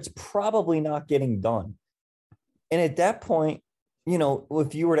are it's probably not getting done. And at that point,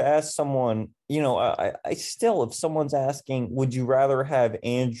 if you were to ask someone, I still, if someone's asking, would you rather have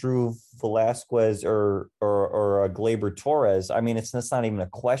Andrew Velasquez or Gleyber Torres? I mean, that's not even a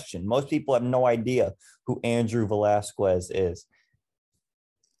question. Most people have no idea who Andrew Velasquez is.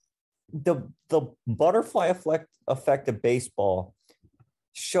 The butterfly effect of baseball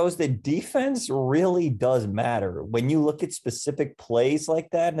shows that defense really does matter. When you look at specific plays like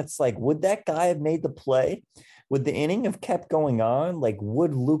that, and it's like, would that guy have made the play? Would the inning have kept going on? Like,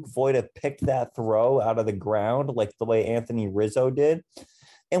 would Luke Voit have picked that throw out of the ground like the way Anthony Rizzo did?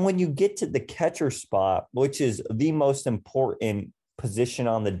 And when you get to the catcher spot, which is the most important position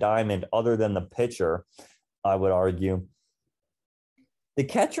on the diamond other than the pitcher, I would argue. The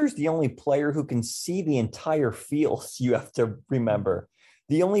catcher is the only player who can see the entire field. You have to remember,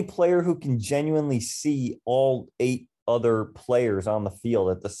 the only player who can genuinely see all 8 other players on the field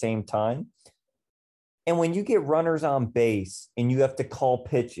at the same time. And when you get runners on base and you have to call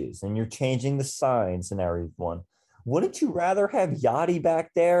pitches and you're changing the signs and everyone, wouldn't you rather have Yachty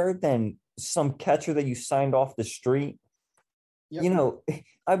back there than some catcher that you signed off the street? Yep. You know,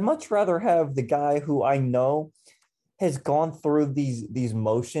 I'd much rather have the guy who I know has gone through these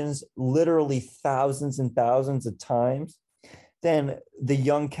motions literally thousands and thousands of times than the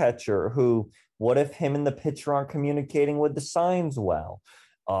young catcher who, what if him and the pitcher aren't communicating with the signs well?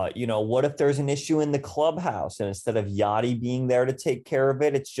 What if there's an issue in the clubhouse and instead of Yachty being there to take care of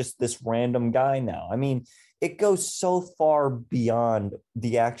it, it's just this random guy now? I mean, it goes so far beyond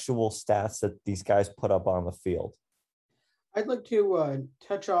the actual stats that these guys put up on the field. I'd like to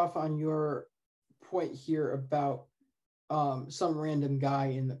touch off on your point here about some random guy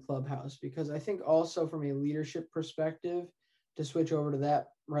in the clubhouse, because I think also from a leadership perspective, to switch over to that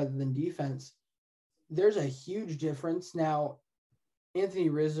rather than defense, there's a huge difference. Now, Anthony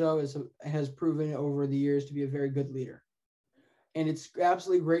Rizzo has proven over the years to be a very good leader, and it's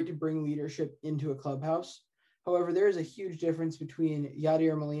absolutely great to bring leadership into a clubhouse. However, there is a huge difference between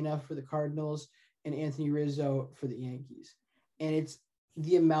Yadier Molina for the Cardinals and Anthony Rizzo for the Yankees, and it's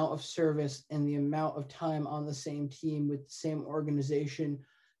the amount of service and the amount of time on the same team with the same organization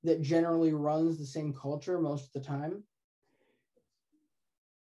that generally runs the same culture most of the time.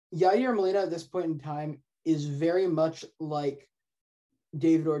 Yadier Molina at this point in time is very much like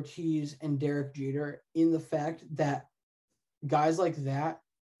David Ortiz and Derek Jeter in the fact that guys like that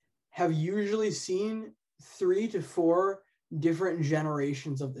have usually seen 3 to 4 different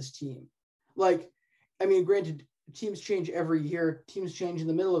generations of this team. Like, I mean, granted, teams change every year, teams change in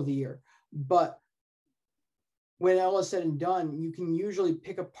the middle of the year, but when all is said and done, you can usually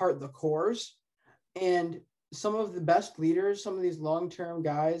pick apart the cores, and some of the best leaders, some of these long-term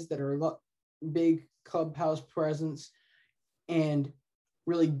guys that are big clubhouse presence and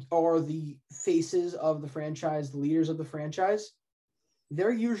really are the faces of the franchise, the leaders of the franchise,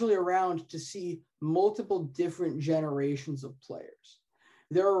 they're usually around to see multiple different generations of players.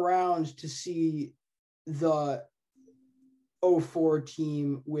 They're around to see the 04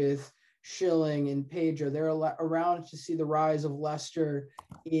 team with Schilling and Pedro. They're around to see the rise of Lester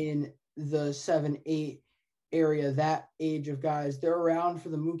in the 7-8 area, that age of guys. They're around for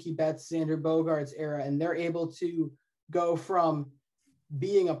the Mookie Betts, Xander Bogaerts era, and they're able to go from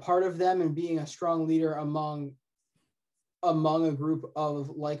being a part of them and being a strong leader among a group of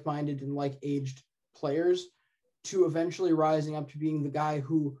like-minded and like-aged players to eventually rising up to being the guy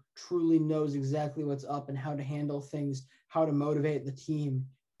who truly knows exactly what's up and how to handle things, how to motivate the team,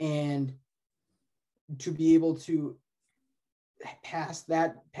 and to be able to pass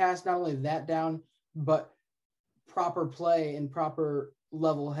not only that down, but proper play and proper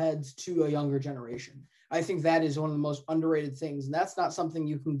level heads to a younger generation. I think that is one of the most underrated things. And that's not something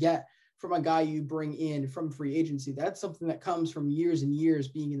you can get from a guy you bring in from free agency. That's something that comes from years and years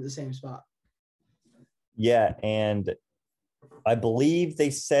being in the same spot. Yeah. And I believe they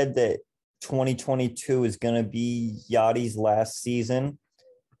said that 2022 is going to be Yachty's last season.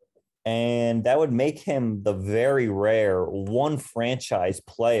 And that would make him the very rare one franchise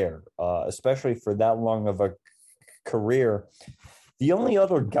player, especially for that long of a career. The only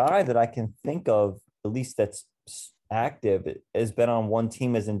other guy that I can think of, at least that's active, has been on one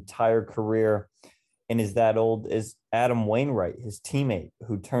team his entire career and is that old, is Adam Wainwright, his teammate,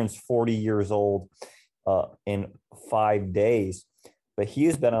 who turns 40 years old in 5 days. But he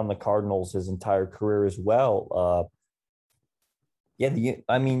has been on the Cardinals his entire career as well.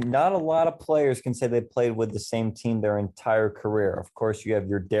 Not a lot of players can say they played with the same team their entire career. Of course, you have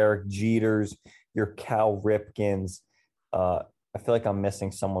your Derek Jeters, your Cal Ripkins. I feel like I'm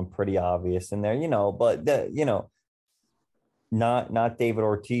missing someone pretty obvious in there, but not David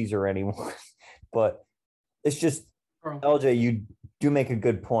Ortiz or anyone. But it's just, LJ, you do make a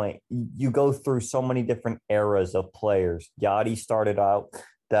good point. You go through so many different eras of players. Yachty started out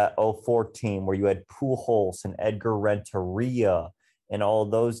that 04 team where you had Pujols and Edgar Renteria and all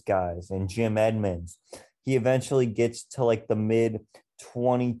those guys and Jim Edmonds. He eventually gets to like the mid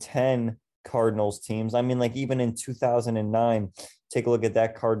 2010 Cardinals teams. I mean, like even in 2009, take a look at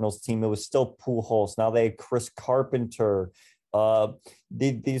that Cardinals team. It was still Pujols. Now they had Chris Carpenter.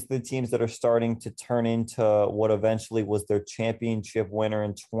 These are the teams that are starting to turn into what eventually was their championship winner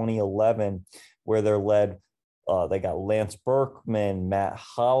in 2011, where they're led. They got Lance Berkman, Matt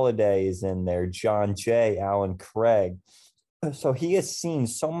Holliday is in there, John Jay, Alan Craig. So he has seen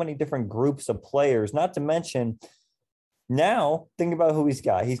so many different groups of players, not to mention now think about who he's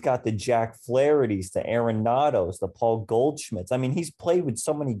got. He's got the Jack Flaherty's, the Arenados, the Paul Goldschmidts. I mean, he's played with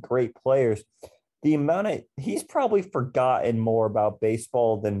so many great players. He's probably forgotten more about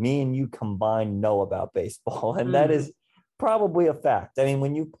baseball than me and you combined know about baseball. And that is probably a fact. I mean,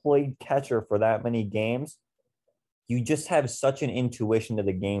 when you played catcher for that many games, you just have such an intuition to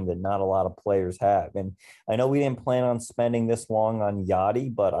the game that not a lot of players have. And I know we didn't plan on spending this long on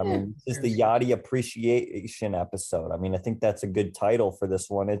Yachty, but I mean, this is the Yachty appreciation episode. I mean, I think that's a good title for this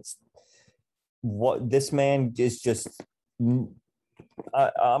one. It's what this man is just, I'm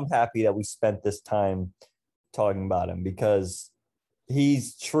happy that we spent this time talking about him because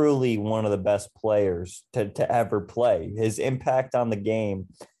he's truly one of the best players to ever play. His impact on the game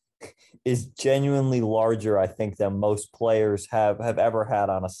is genuinely larger, I think, than most players have ever had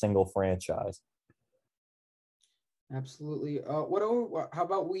on a single franchise. Absolutely. How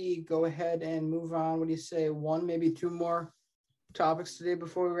about we go ahead and move on? What do you say? One, maybe two more topics today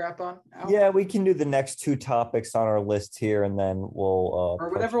before we wrap on? Yeah, we can do the next two topics on our list here, and then we'll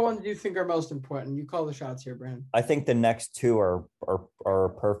or whatever ones you think are most important. You call the shots here, Brandon. I think the next two are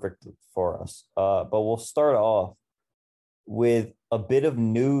perfect for us. But we'll start off with a bit of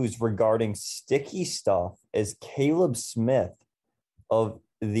news regarding sticky stuff as Caleb Smith of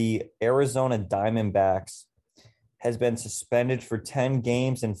the Arizona Diamondbacks has been suspended for 10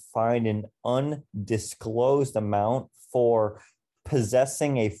 games and fined an undisclosed amount for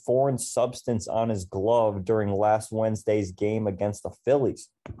possessing a foreign substance on his glove during last Wednesday's game against the Phillies.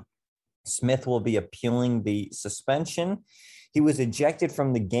 Smith will be appealing the suspension. He was ejected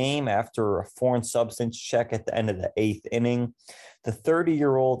from the game after a foreign substance check at the end of the 8th inning. The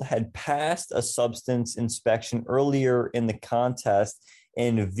 30-year-old had passed a substance inspection earlier in the contest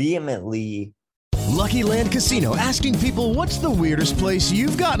and vehemently. Lucky Land Casino, asking people, what's the weirdest place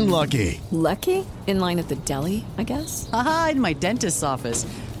you've gotten lucky? Lucky? In line at the deli, I guess? Aha, in my dentist's office.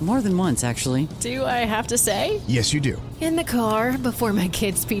 More than once, actually. Do I have to say? Yes, you do. In the car before my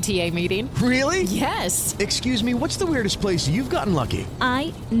kids' PTA meeting. Really? Yes. Excuse me, what's the weirdest place you've gotten lucky?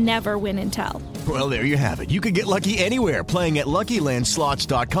 I never win and tell. Well, there you have it. You can get lucky anywhere, playing at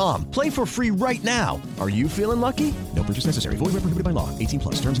LuckyLandSlots.com. Play for free right now. Are you feeling lucky? No purchase necessary. Void where prohibited by law. 18+.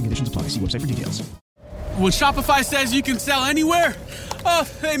 Terms and conditions apply. See website for details. When Shopify says you can sell anywhere,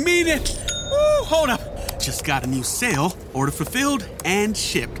 they mean it. Woo, hold up. Just got a new sale. Order fulfilled and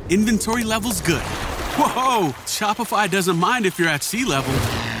shipped. Inventory level's good. Whoa, Shopify doesn't mind if you're at sea level.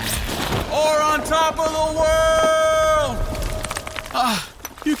 Or on top of the world.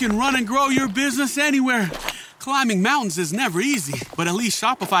 You can run and grow your business anywhere. Climbing mountains is never easy, but at least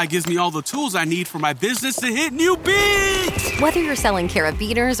Shopify gives me all the tools I need for my business to hit new peaks. Whether you're selling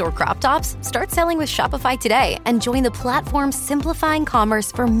carabiners or crop tops, start selling with Shopify today and join the platform simplifying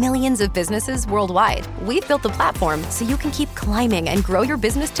commerce for millions of businesses worldwide. We've built the platform so you can keep climbing and grow your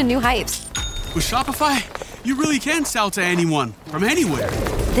business to new heights. With Shopify, you really can sell to anyone, from anywhere.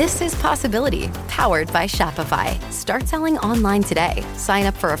 This is Possibility, powered by Shopify. Start selling online today. Sign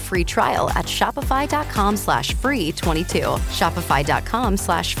up for a free trial at shopify.com/free22.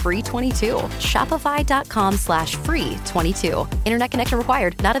 Shopify.com/free22. Shopify.com/free22. Internet connection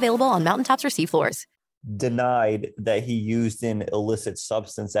required. Not available on mountaintops or seafloors. Denied that he used an illicit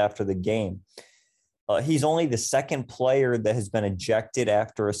substance after the game. He's only the second player that has been ejected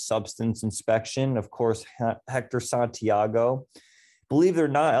after a substance inspection. Of course, Hector Santiago. Believe it or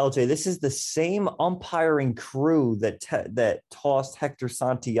not, LJ, this is the same umpiring crew that tossed Hector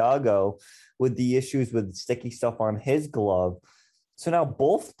Santiago with the issues with sticky stuff on his glove. So now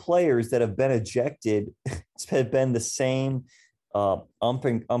both players that have been ejected have been the same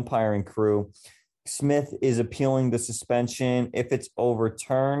umpiring crew. Smith is appealing the suspension. If it's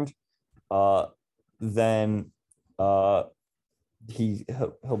overturned, then he'll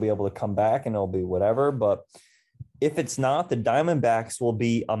be able to come back and it'll be whatever. But if it's not, the Diamondbacks will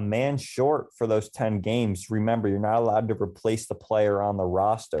be a man short for those 10 games. Remember, you're not allowed to replace the player on the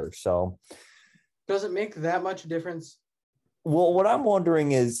roster. So does it make that much difference? Well, what I'm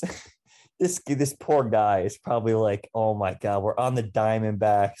wondering is this poor guy is probably like, oh my God, we're on the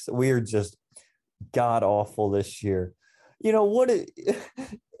Diamondbacks. We're just god awful this year. You know,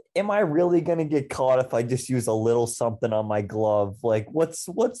 am I really going to get caught if I just use a little something on my glove? Like, what's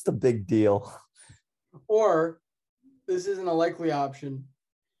the big deal? Or this isn't a likely option.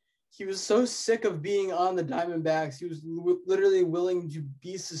 He was so sick of being on the Diamondbacks, he was literally willing to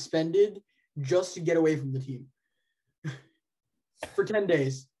be suspended just to get away from the team for 10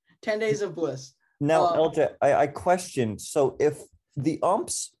 days. 10 days of bliss. Now, LJ, I question. So if the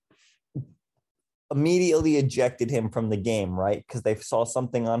umps immediately ejected him from the game, right? Because they saw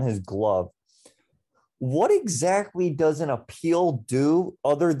something on his glove. What exactly does an appeal do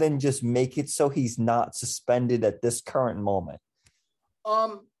other than just make it so he's not suspended at this current moment?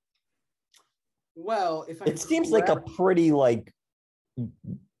 Well, if it seems like a pretty like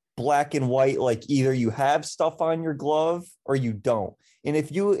black and white, like either you have stuff on your glove or you don't. And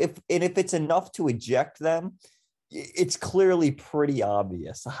if it's enough to eject them, it's clearly pretty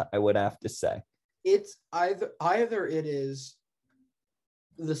obvious, I would have to say. It's either it is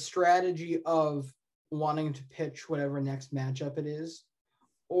the strategy of wanting to pitch whatever next matchup it is,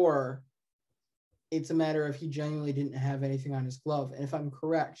 or it's a matter of he genuinely didn't have anything on his glove. And if I'm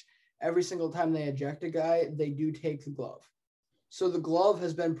correct, every single time they eject a guy, they do take the glove. So the glove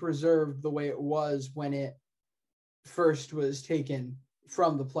has been preserved the way it was when it first was taken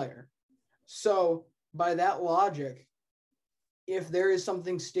from the player. So by that logic, if there is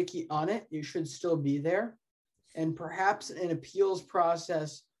something sticky on it, it should still be there. And perhaps an appeals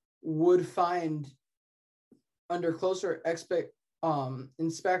process would find, under closer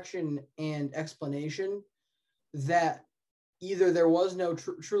inspection and explanation, that either there was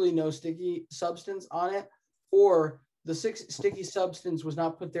truly no sticky substance on it, or the sticky substance was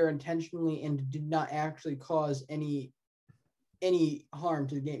not put there intentionally and did not actually cause any harm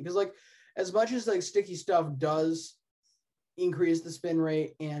to the game. Because like, as much as like sticky stuff does increase the spin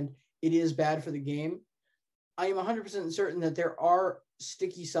rate and it is bad for the game, I am 100% certain that there are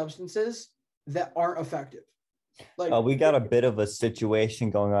sticky substances that aren't effective. Like we got a bit of a situation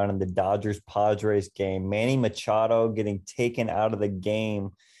going on in the Dodgers-Padres game. Manny Machado getting taken out of the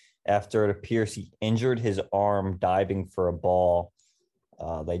game after it appears he injured his arm diving for a ball.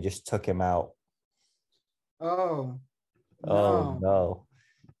 They just took him out. Oh no.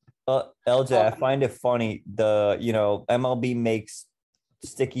 LJ, I find it funny. MLB makes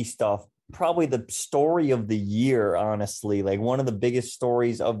sticky stuff probably the story of the year, honestly, like one of the biggest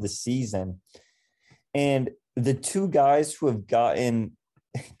stories of the season. And the two guys who have gotten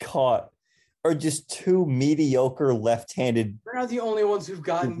caught are just two mediocre left-handed. They're not the only ones who've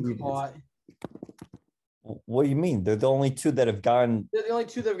gotten caught. What do you mean? They're the only two that have gotten. They're the only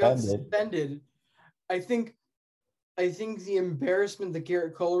two that have gotten suspended. I think the embarrassment that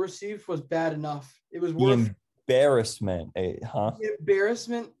Garrett Cole received was bad enough. It was worth the embarrassment, huh? The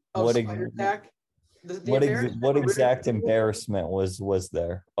embarrassment of Spider Tack. What exact embarrassment was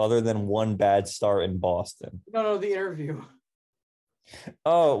there other than one bad start in Boston? No, the interview.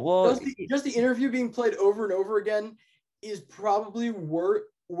 Oh, well, just the interview being played over and over again is probably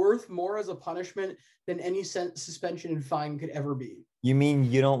worth more as a punishment than any suspension and fine could ever be. You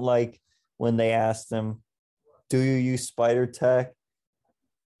mean you don't like when they asked him, do you use Spider Tack?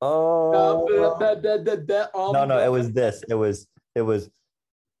 Oh, no, it was this. It was,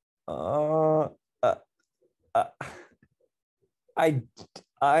 I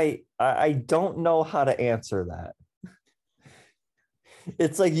don't know how to answer that.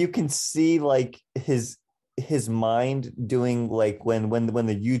 It's like you can see like his mind doing like when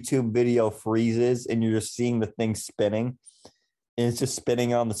the YouTube video freezes and you're just seeing the thing spinning and it's just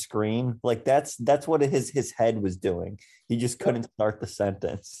spinning on the screen. Like that's what his head was doing. He just couldn't start the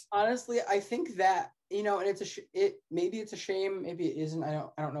sentence. Honestly, I think that, and maybe it's a shame, maybe it isn't. I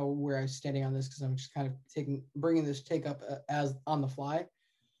don't know where I'm standing on this because I'm just kind of bringing this take up as on the fly.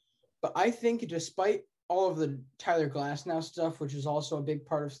 But I think despite all of the Tyler Glasnow stuff, which is also a big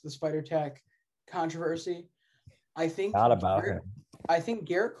part of the Spider Tack controversy, I think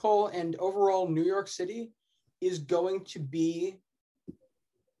Garrett Cole and overall New York City is going to be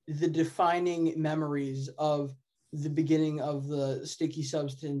the defining memories of the beginning of the sticky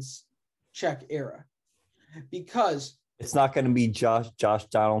substance check era, because it's not going to be Josh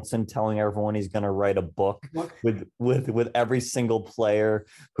Donaldson telling everyone he's going to write a book with every single player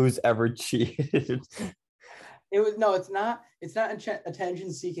who's ever cheated. It's not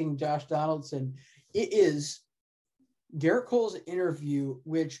attention-seeking Josh Donaldson. It is Garrett Cole's interview,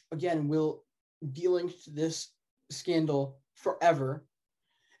 which again will be linked to this scandal forever.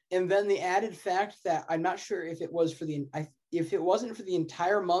 And then the added fact that I'm not sure if it was if it wasn't for the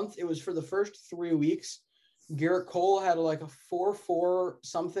entire month, it was for the first 3 weeks. Garrett Cole had like a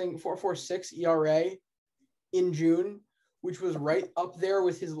 4.46 ERA in June, which was right up there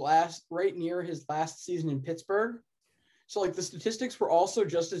with right near his last season in Pittsburgh. So like the statistics were also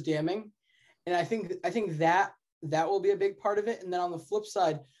just as damning. And I think that will be a big part of it. And then on the flip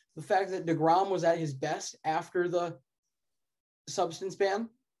side, the fact that DeGrom was at his best after the substance ban,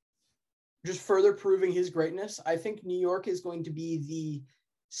 just further proving his greatness. I think New York is going to be the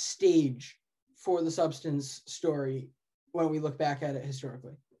stage for the substance story when we look back at it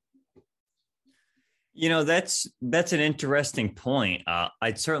historically. That's an interesting point.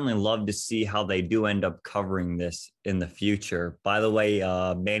 I'd certainly love to see how they do end up covering this in the future. By the way,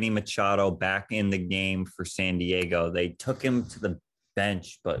 Manny Machado back in the game for San Diego. They took him to the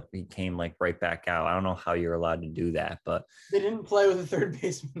bench, but he came like right back out. I don't know how you're allowed to do that, but they didn't play with a third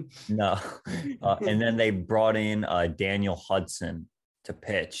baseman. No. And then they brought in Daniel Hudson to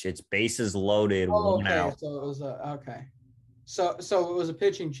pitch. It's bases loaded, one out. So it was okay. So it was a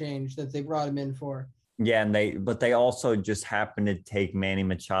pitching change that they brought him in for. Yeah, but they also just happened to take Manny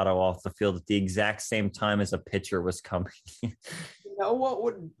Machado off the field at the exact same time as a pitcher was coming. You know what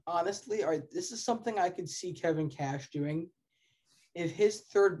would honestly, all right, this is something I could see Kevin Cash doing. If his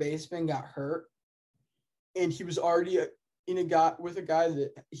third baseman got hurt and he was already with a guy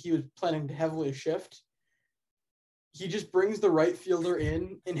that he was planning to heavily shift, he just brings the right fielder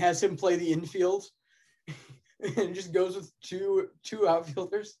in and has him play the infield and just goes with two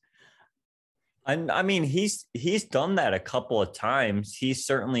outfielders. I mean, he's done that a couple of times. He's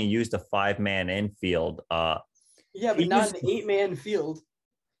certainly used a 5-man infield. Yeah, but not an 8-man field.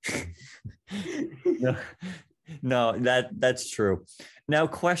 No, that's true. Now,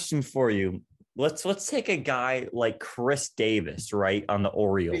 question for you. Let's take a guy like Chris Davis, right, on the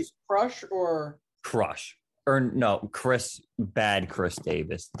Orioles. Wait, Crush or Crush. Or no, bad Chris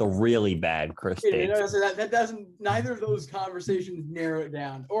Davis, the really bad Chris Davis. No, so that doesn't. Neither of those conversations narrow it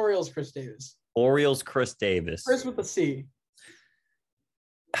down. Orioles, Chris Davis. Orioles, Chris Davis. Chris with a C.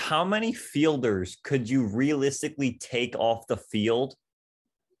 How many fielders could you realistically take off the field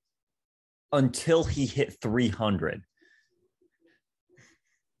until he hit 300?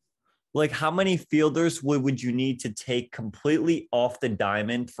 Like, how many fielders would you need to take completely off the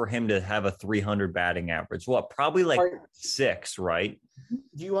diamond for him to have a 300 batting average? What, probably like 6, right?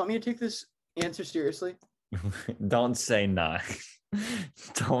 Do you want me to take this answer seriously? Don't say 9.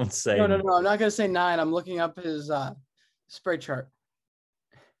 Don't say No. I'm not going to say 9. I'm looking up his spray chart.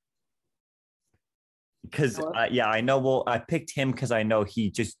 Because, I know. Well, I picked him because I know he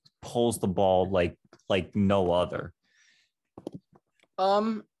just pulls the ball like no other.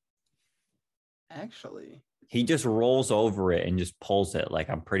 Actually, he just rolls over it and just pulls it, like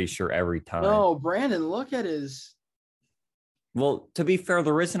I'm pretty sure every time. No, Brandon, look at his. Well, to be fair,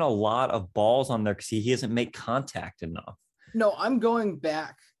 there isn't a lot of balls on there because he doesn't make contact enough. No, I'm going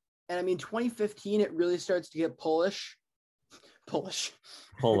back. And I mean, 2015, it really starts to get Polish. I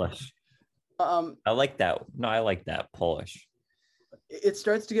like that. No, I like that. Polish. It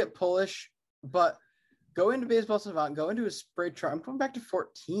starts to get Polish, but go into Baseball Savant, go into a spray chart. I'm going back to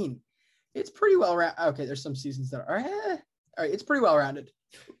 14. It's pretty well rounded. Okay, there's some seasons that are all right. It's pretty well rounded.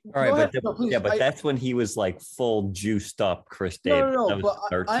 All right, but that's when he was like full juiced up, Chris Davis. No. But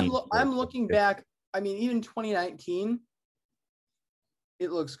I'm looking back. I mean, even 2019,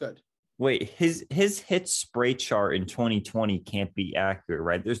 it looks good. Wait, his hit spray chart in 2020 can't be accurate,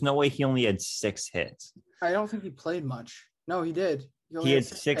 right? There's no way he only had 6 hits. I don't think he played much. No, he did. He had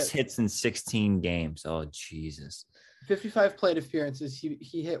 6 hits in 16 games. Oh, Jesus. 55 plate appearances.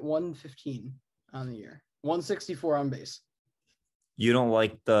 He hit 115 on the year. 164 on base. You don't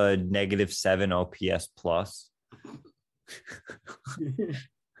like the -7 OPS plus?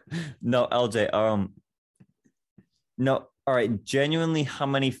 No, LJ. No. All right. Genuinely, how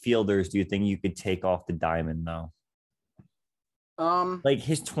many fielders do you think you could take off the diamond though? Like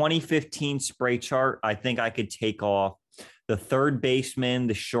his 2015 spray chart, I think I could take off the third baseman,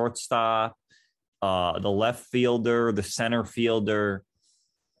 the shortstop, the left fielder, the center fielder.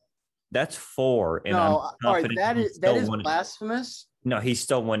 That's 4. And no, all right, that is blasphemous. No, he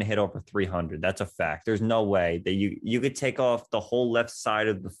still wouldn't hit over 300. That's a fact. There's no way that you could take off the whole left side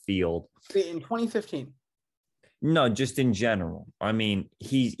of the field. In 2015. No, just in general. I mean,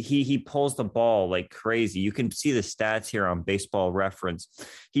 he pulls the ball like crazy. You can see the stats here on Baseball Reference.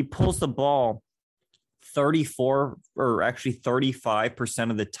 He pulls the ball 34 or actually 35%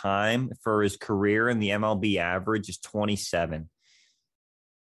 of the time for his career, and the MLB average is 27.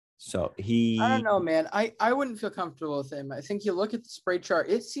 So I don't know, man. I wouldn't feel comfortable with him. I think you look at the spray chart,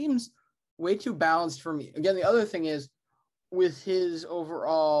 it seems way too balanced for me. Again, the other thing is with his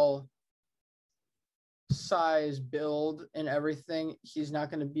overall size, build, and everything, he's not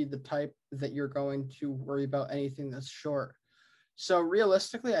going to be the type that you're going to worry about anything that's short. So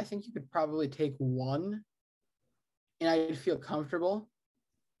realistically, I think you could probably take 1 and I'd feel comfortable.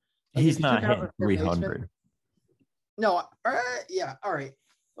 Like he's not hitting 300. No. Yeah. All right.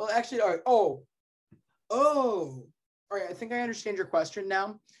 Well, actually, all right. Oh. All right. I think I understand your question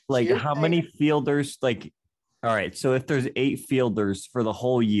now. Like, so how many fielders? Like, all right. So if there's 8 fielders for the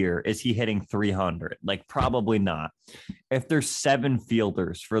whole year, is he hitting 300? Like, probably not. If there's 7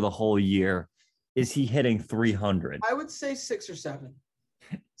 fielders for the whole year, is he hitting 300? I would say 6 or 7.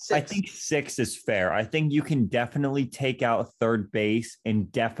 6. I think 6 is fair. I think you can definitely take out third base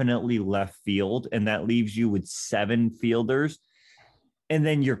and definitely left field, and that leaves you with 7 fielders. And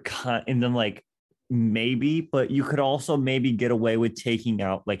then maybe, but you could also maybe get away with taking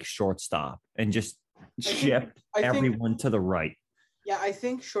out like shortstop and just shift everyone to the right. Yeah, I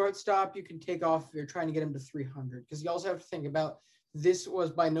think shortstop you can take off if you're trying to get him to 300, because you also have to think about this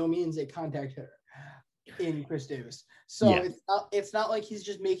was by no means a contact hitter in Chris Davis. So it's not like he's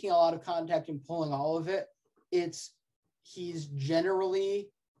just making a lot of contact and pulling all of it. He's generally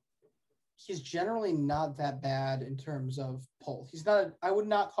not that bad in terms of pull. I would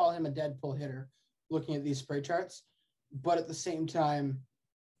not call him a dead pull hitter looking at these spray charts, but at the same time,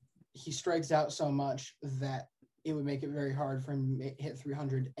 he strikes out so much that it would make it very hard for him to hit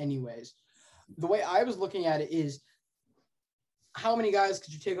 300 anyways. The way I was looking at it is, how many guys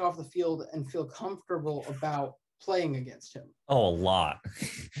could you take off the field and feel comfortable about playing against him? Oh, a lot.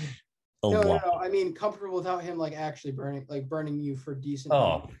 No. I mean, comfortable without him actually burning you for decent.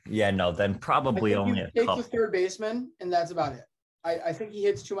 Oh, yeah, no. Then probably only a couple. Take the third baseman, and that's about it. I think he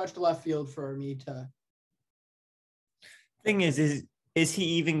hits too much to left field for me to. Thing is he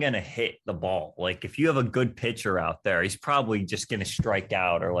even going to hit the ball? Like, if you have a good pitcher out there, he's probably just going to strike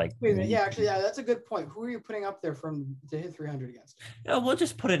out or Wait a minute. Yeah, actually, that's a good point. Who are you putting up there to hit 300 against? Yeah, we'll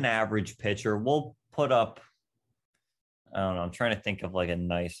just put an average pitcher. We'll put up. I don't know. I'm trying to think of a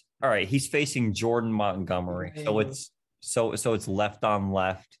nice. All right, he's facing Jordan Montgomery, so it's left on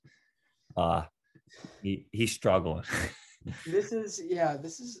left. He's struggling. This is.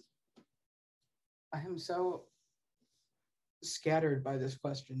 I am so scattered by this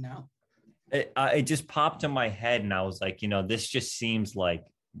question now. It just popped in my head, and I was like, this just seems like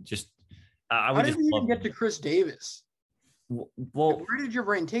just. I would How did just we even get to Chris Davis? Well, where did your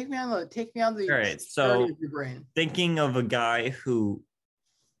brain take me on the? All right, so of your brain. Thinking of a guy who,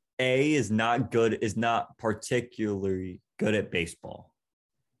 is not particularly good at baseball.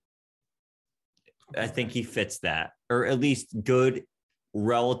 I think he fits that, or at least good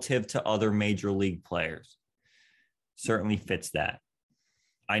relative to other major league players. Certainly fits that.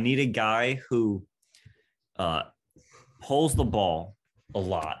 I need a guy who pulls the ball a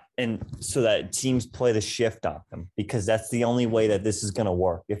lot, and so that teams play the shift on him, because that's the only way that this is going to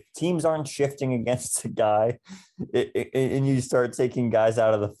work. If teams aren't shifting against a guy and you start taking guys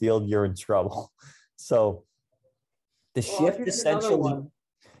out of the field, you're in trouble. So the shift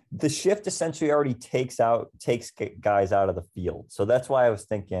essentially already takes guys out of the field. So that's why I was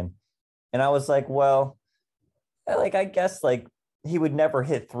thinking, and I was like, well, I guess he would never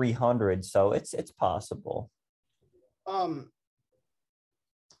hit 300, so it's possible.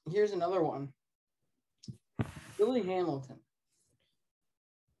 Here's another one. Billy Hamilton.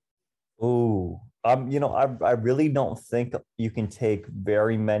 Ooh, I really don't think you can take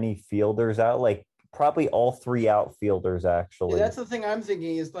very many fielders out. Probably all 3 outfielders, actually. Yeah, that's the thing I'm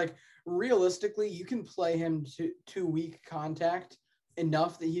thinking is realistically, you can play him to weak contact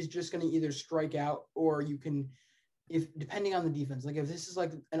enough that he's just going to either strike out, or you can, depending on the defense. If this is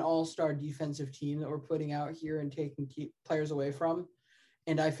an all-star defensive team that we're putting out here and taking players away from,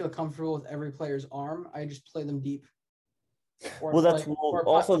 and I feel comfortable with every player's arm, I just play them deep.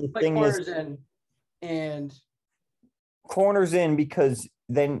 The thing is, corners in, because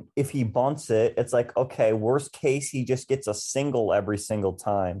then if he bunts it, it's okay, worst case, he just gets a single every single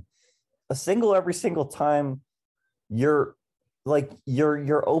time. A single every single time, your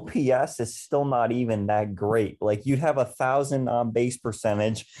OPS is still not even that great. You'd have 1,000 on base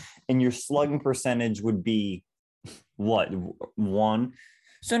percentage, and your slugging percentage would be what, 1?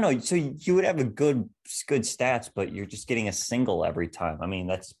 So you would have a good stats, but you're just getting a single every time. I mean,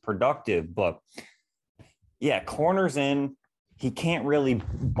 that's productive, but yeah, corners in, he can't really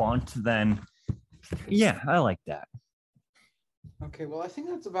bunt then. Yeah, I like that. Okay, well, I think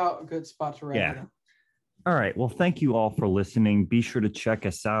that's about a good spot to wrap it up. All right. Well, thank you all for listening. Be sure to check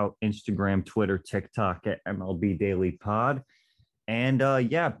us out, Instagram, Twitter, TikTok at MLB Daily Pod. And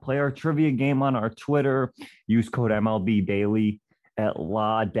play our trivia game on our Twitter. Use code MLB Daily at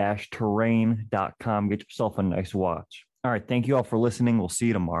la-terrain.com. Get yourself a nice watch. All right. Thank you all for listening. We'll see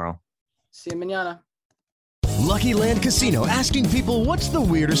you tomorrow. See you mañana. Lucky Land Casino, asking people, what's the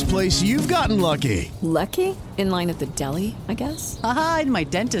weirdest place you've gotten lucky? Lucky? In line at the deli, I guess? Aha, in my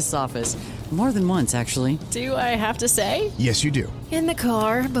dentist's office. More than once, actually. Do I have to say? Yes, you do. In the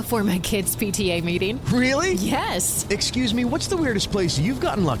car before my kids' PTA meeting. Really? Yes. Excuse me, what's the weirdest place you've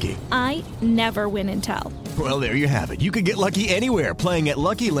gotten lucky? I never win and tell. Well, there you have it. You can get lucky anywhere, playing at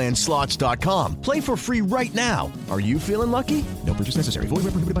LuckyLandSlots.com. Play for free right now. Are you feeling lucky? No purchase necessary. Void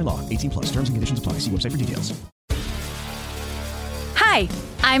where prohibited by law. 18 plus. Terms and conditions apply. See website for details. Hi,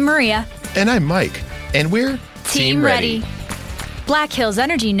 I'm Maria. And I'm Mike. And we're Team Ready. Black Hills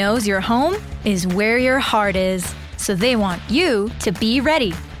Energy knows your home is where your heart is, so they want you to be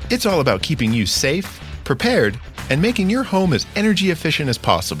ready. It's all about keeping you safe, prepared, and making your home as energy efficient as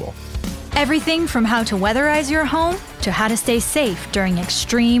possible. Everything from how to weatherize your home to how to stay safe during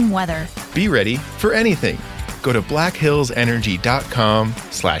extreme weather. Be ready for anything. Go to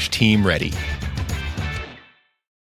blackhillsenergy.com/teamready.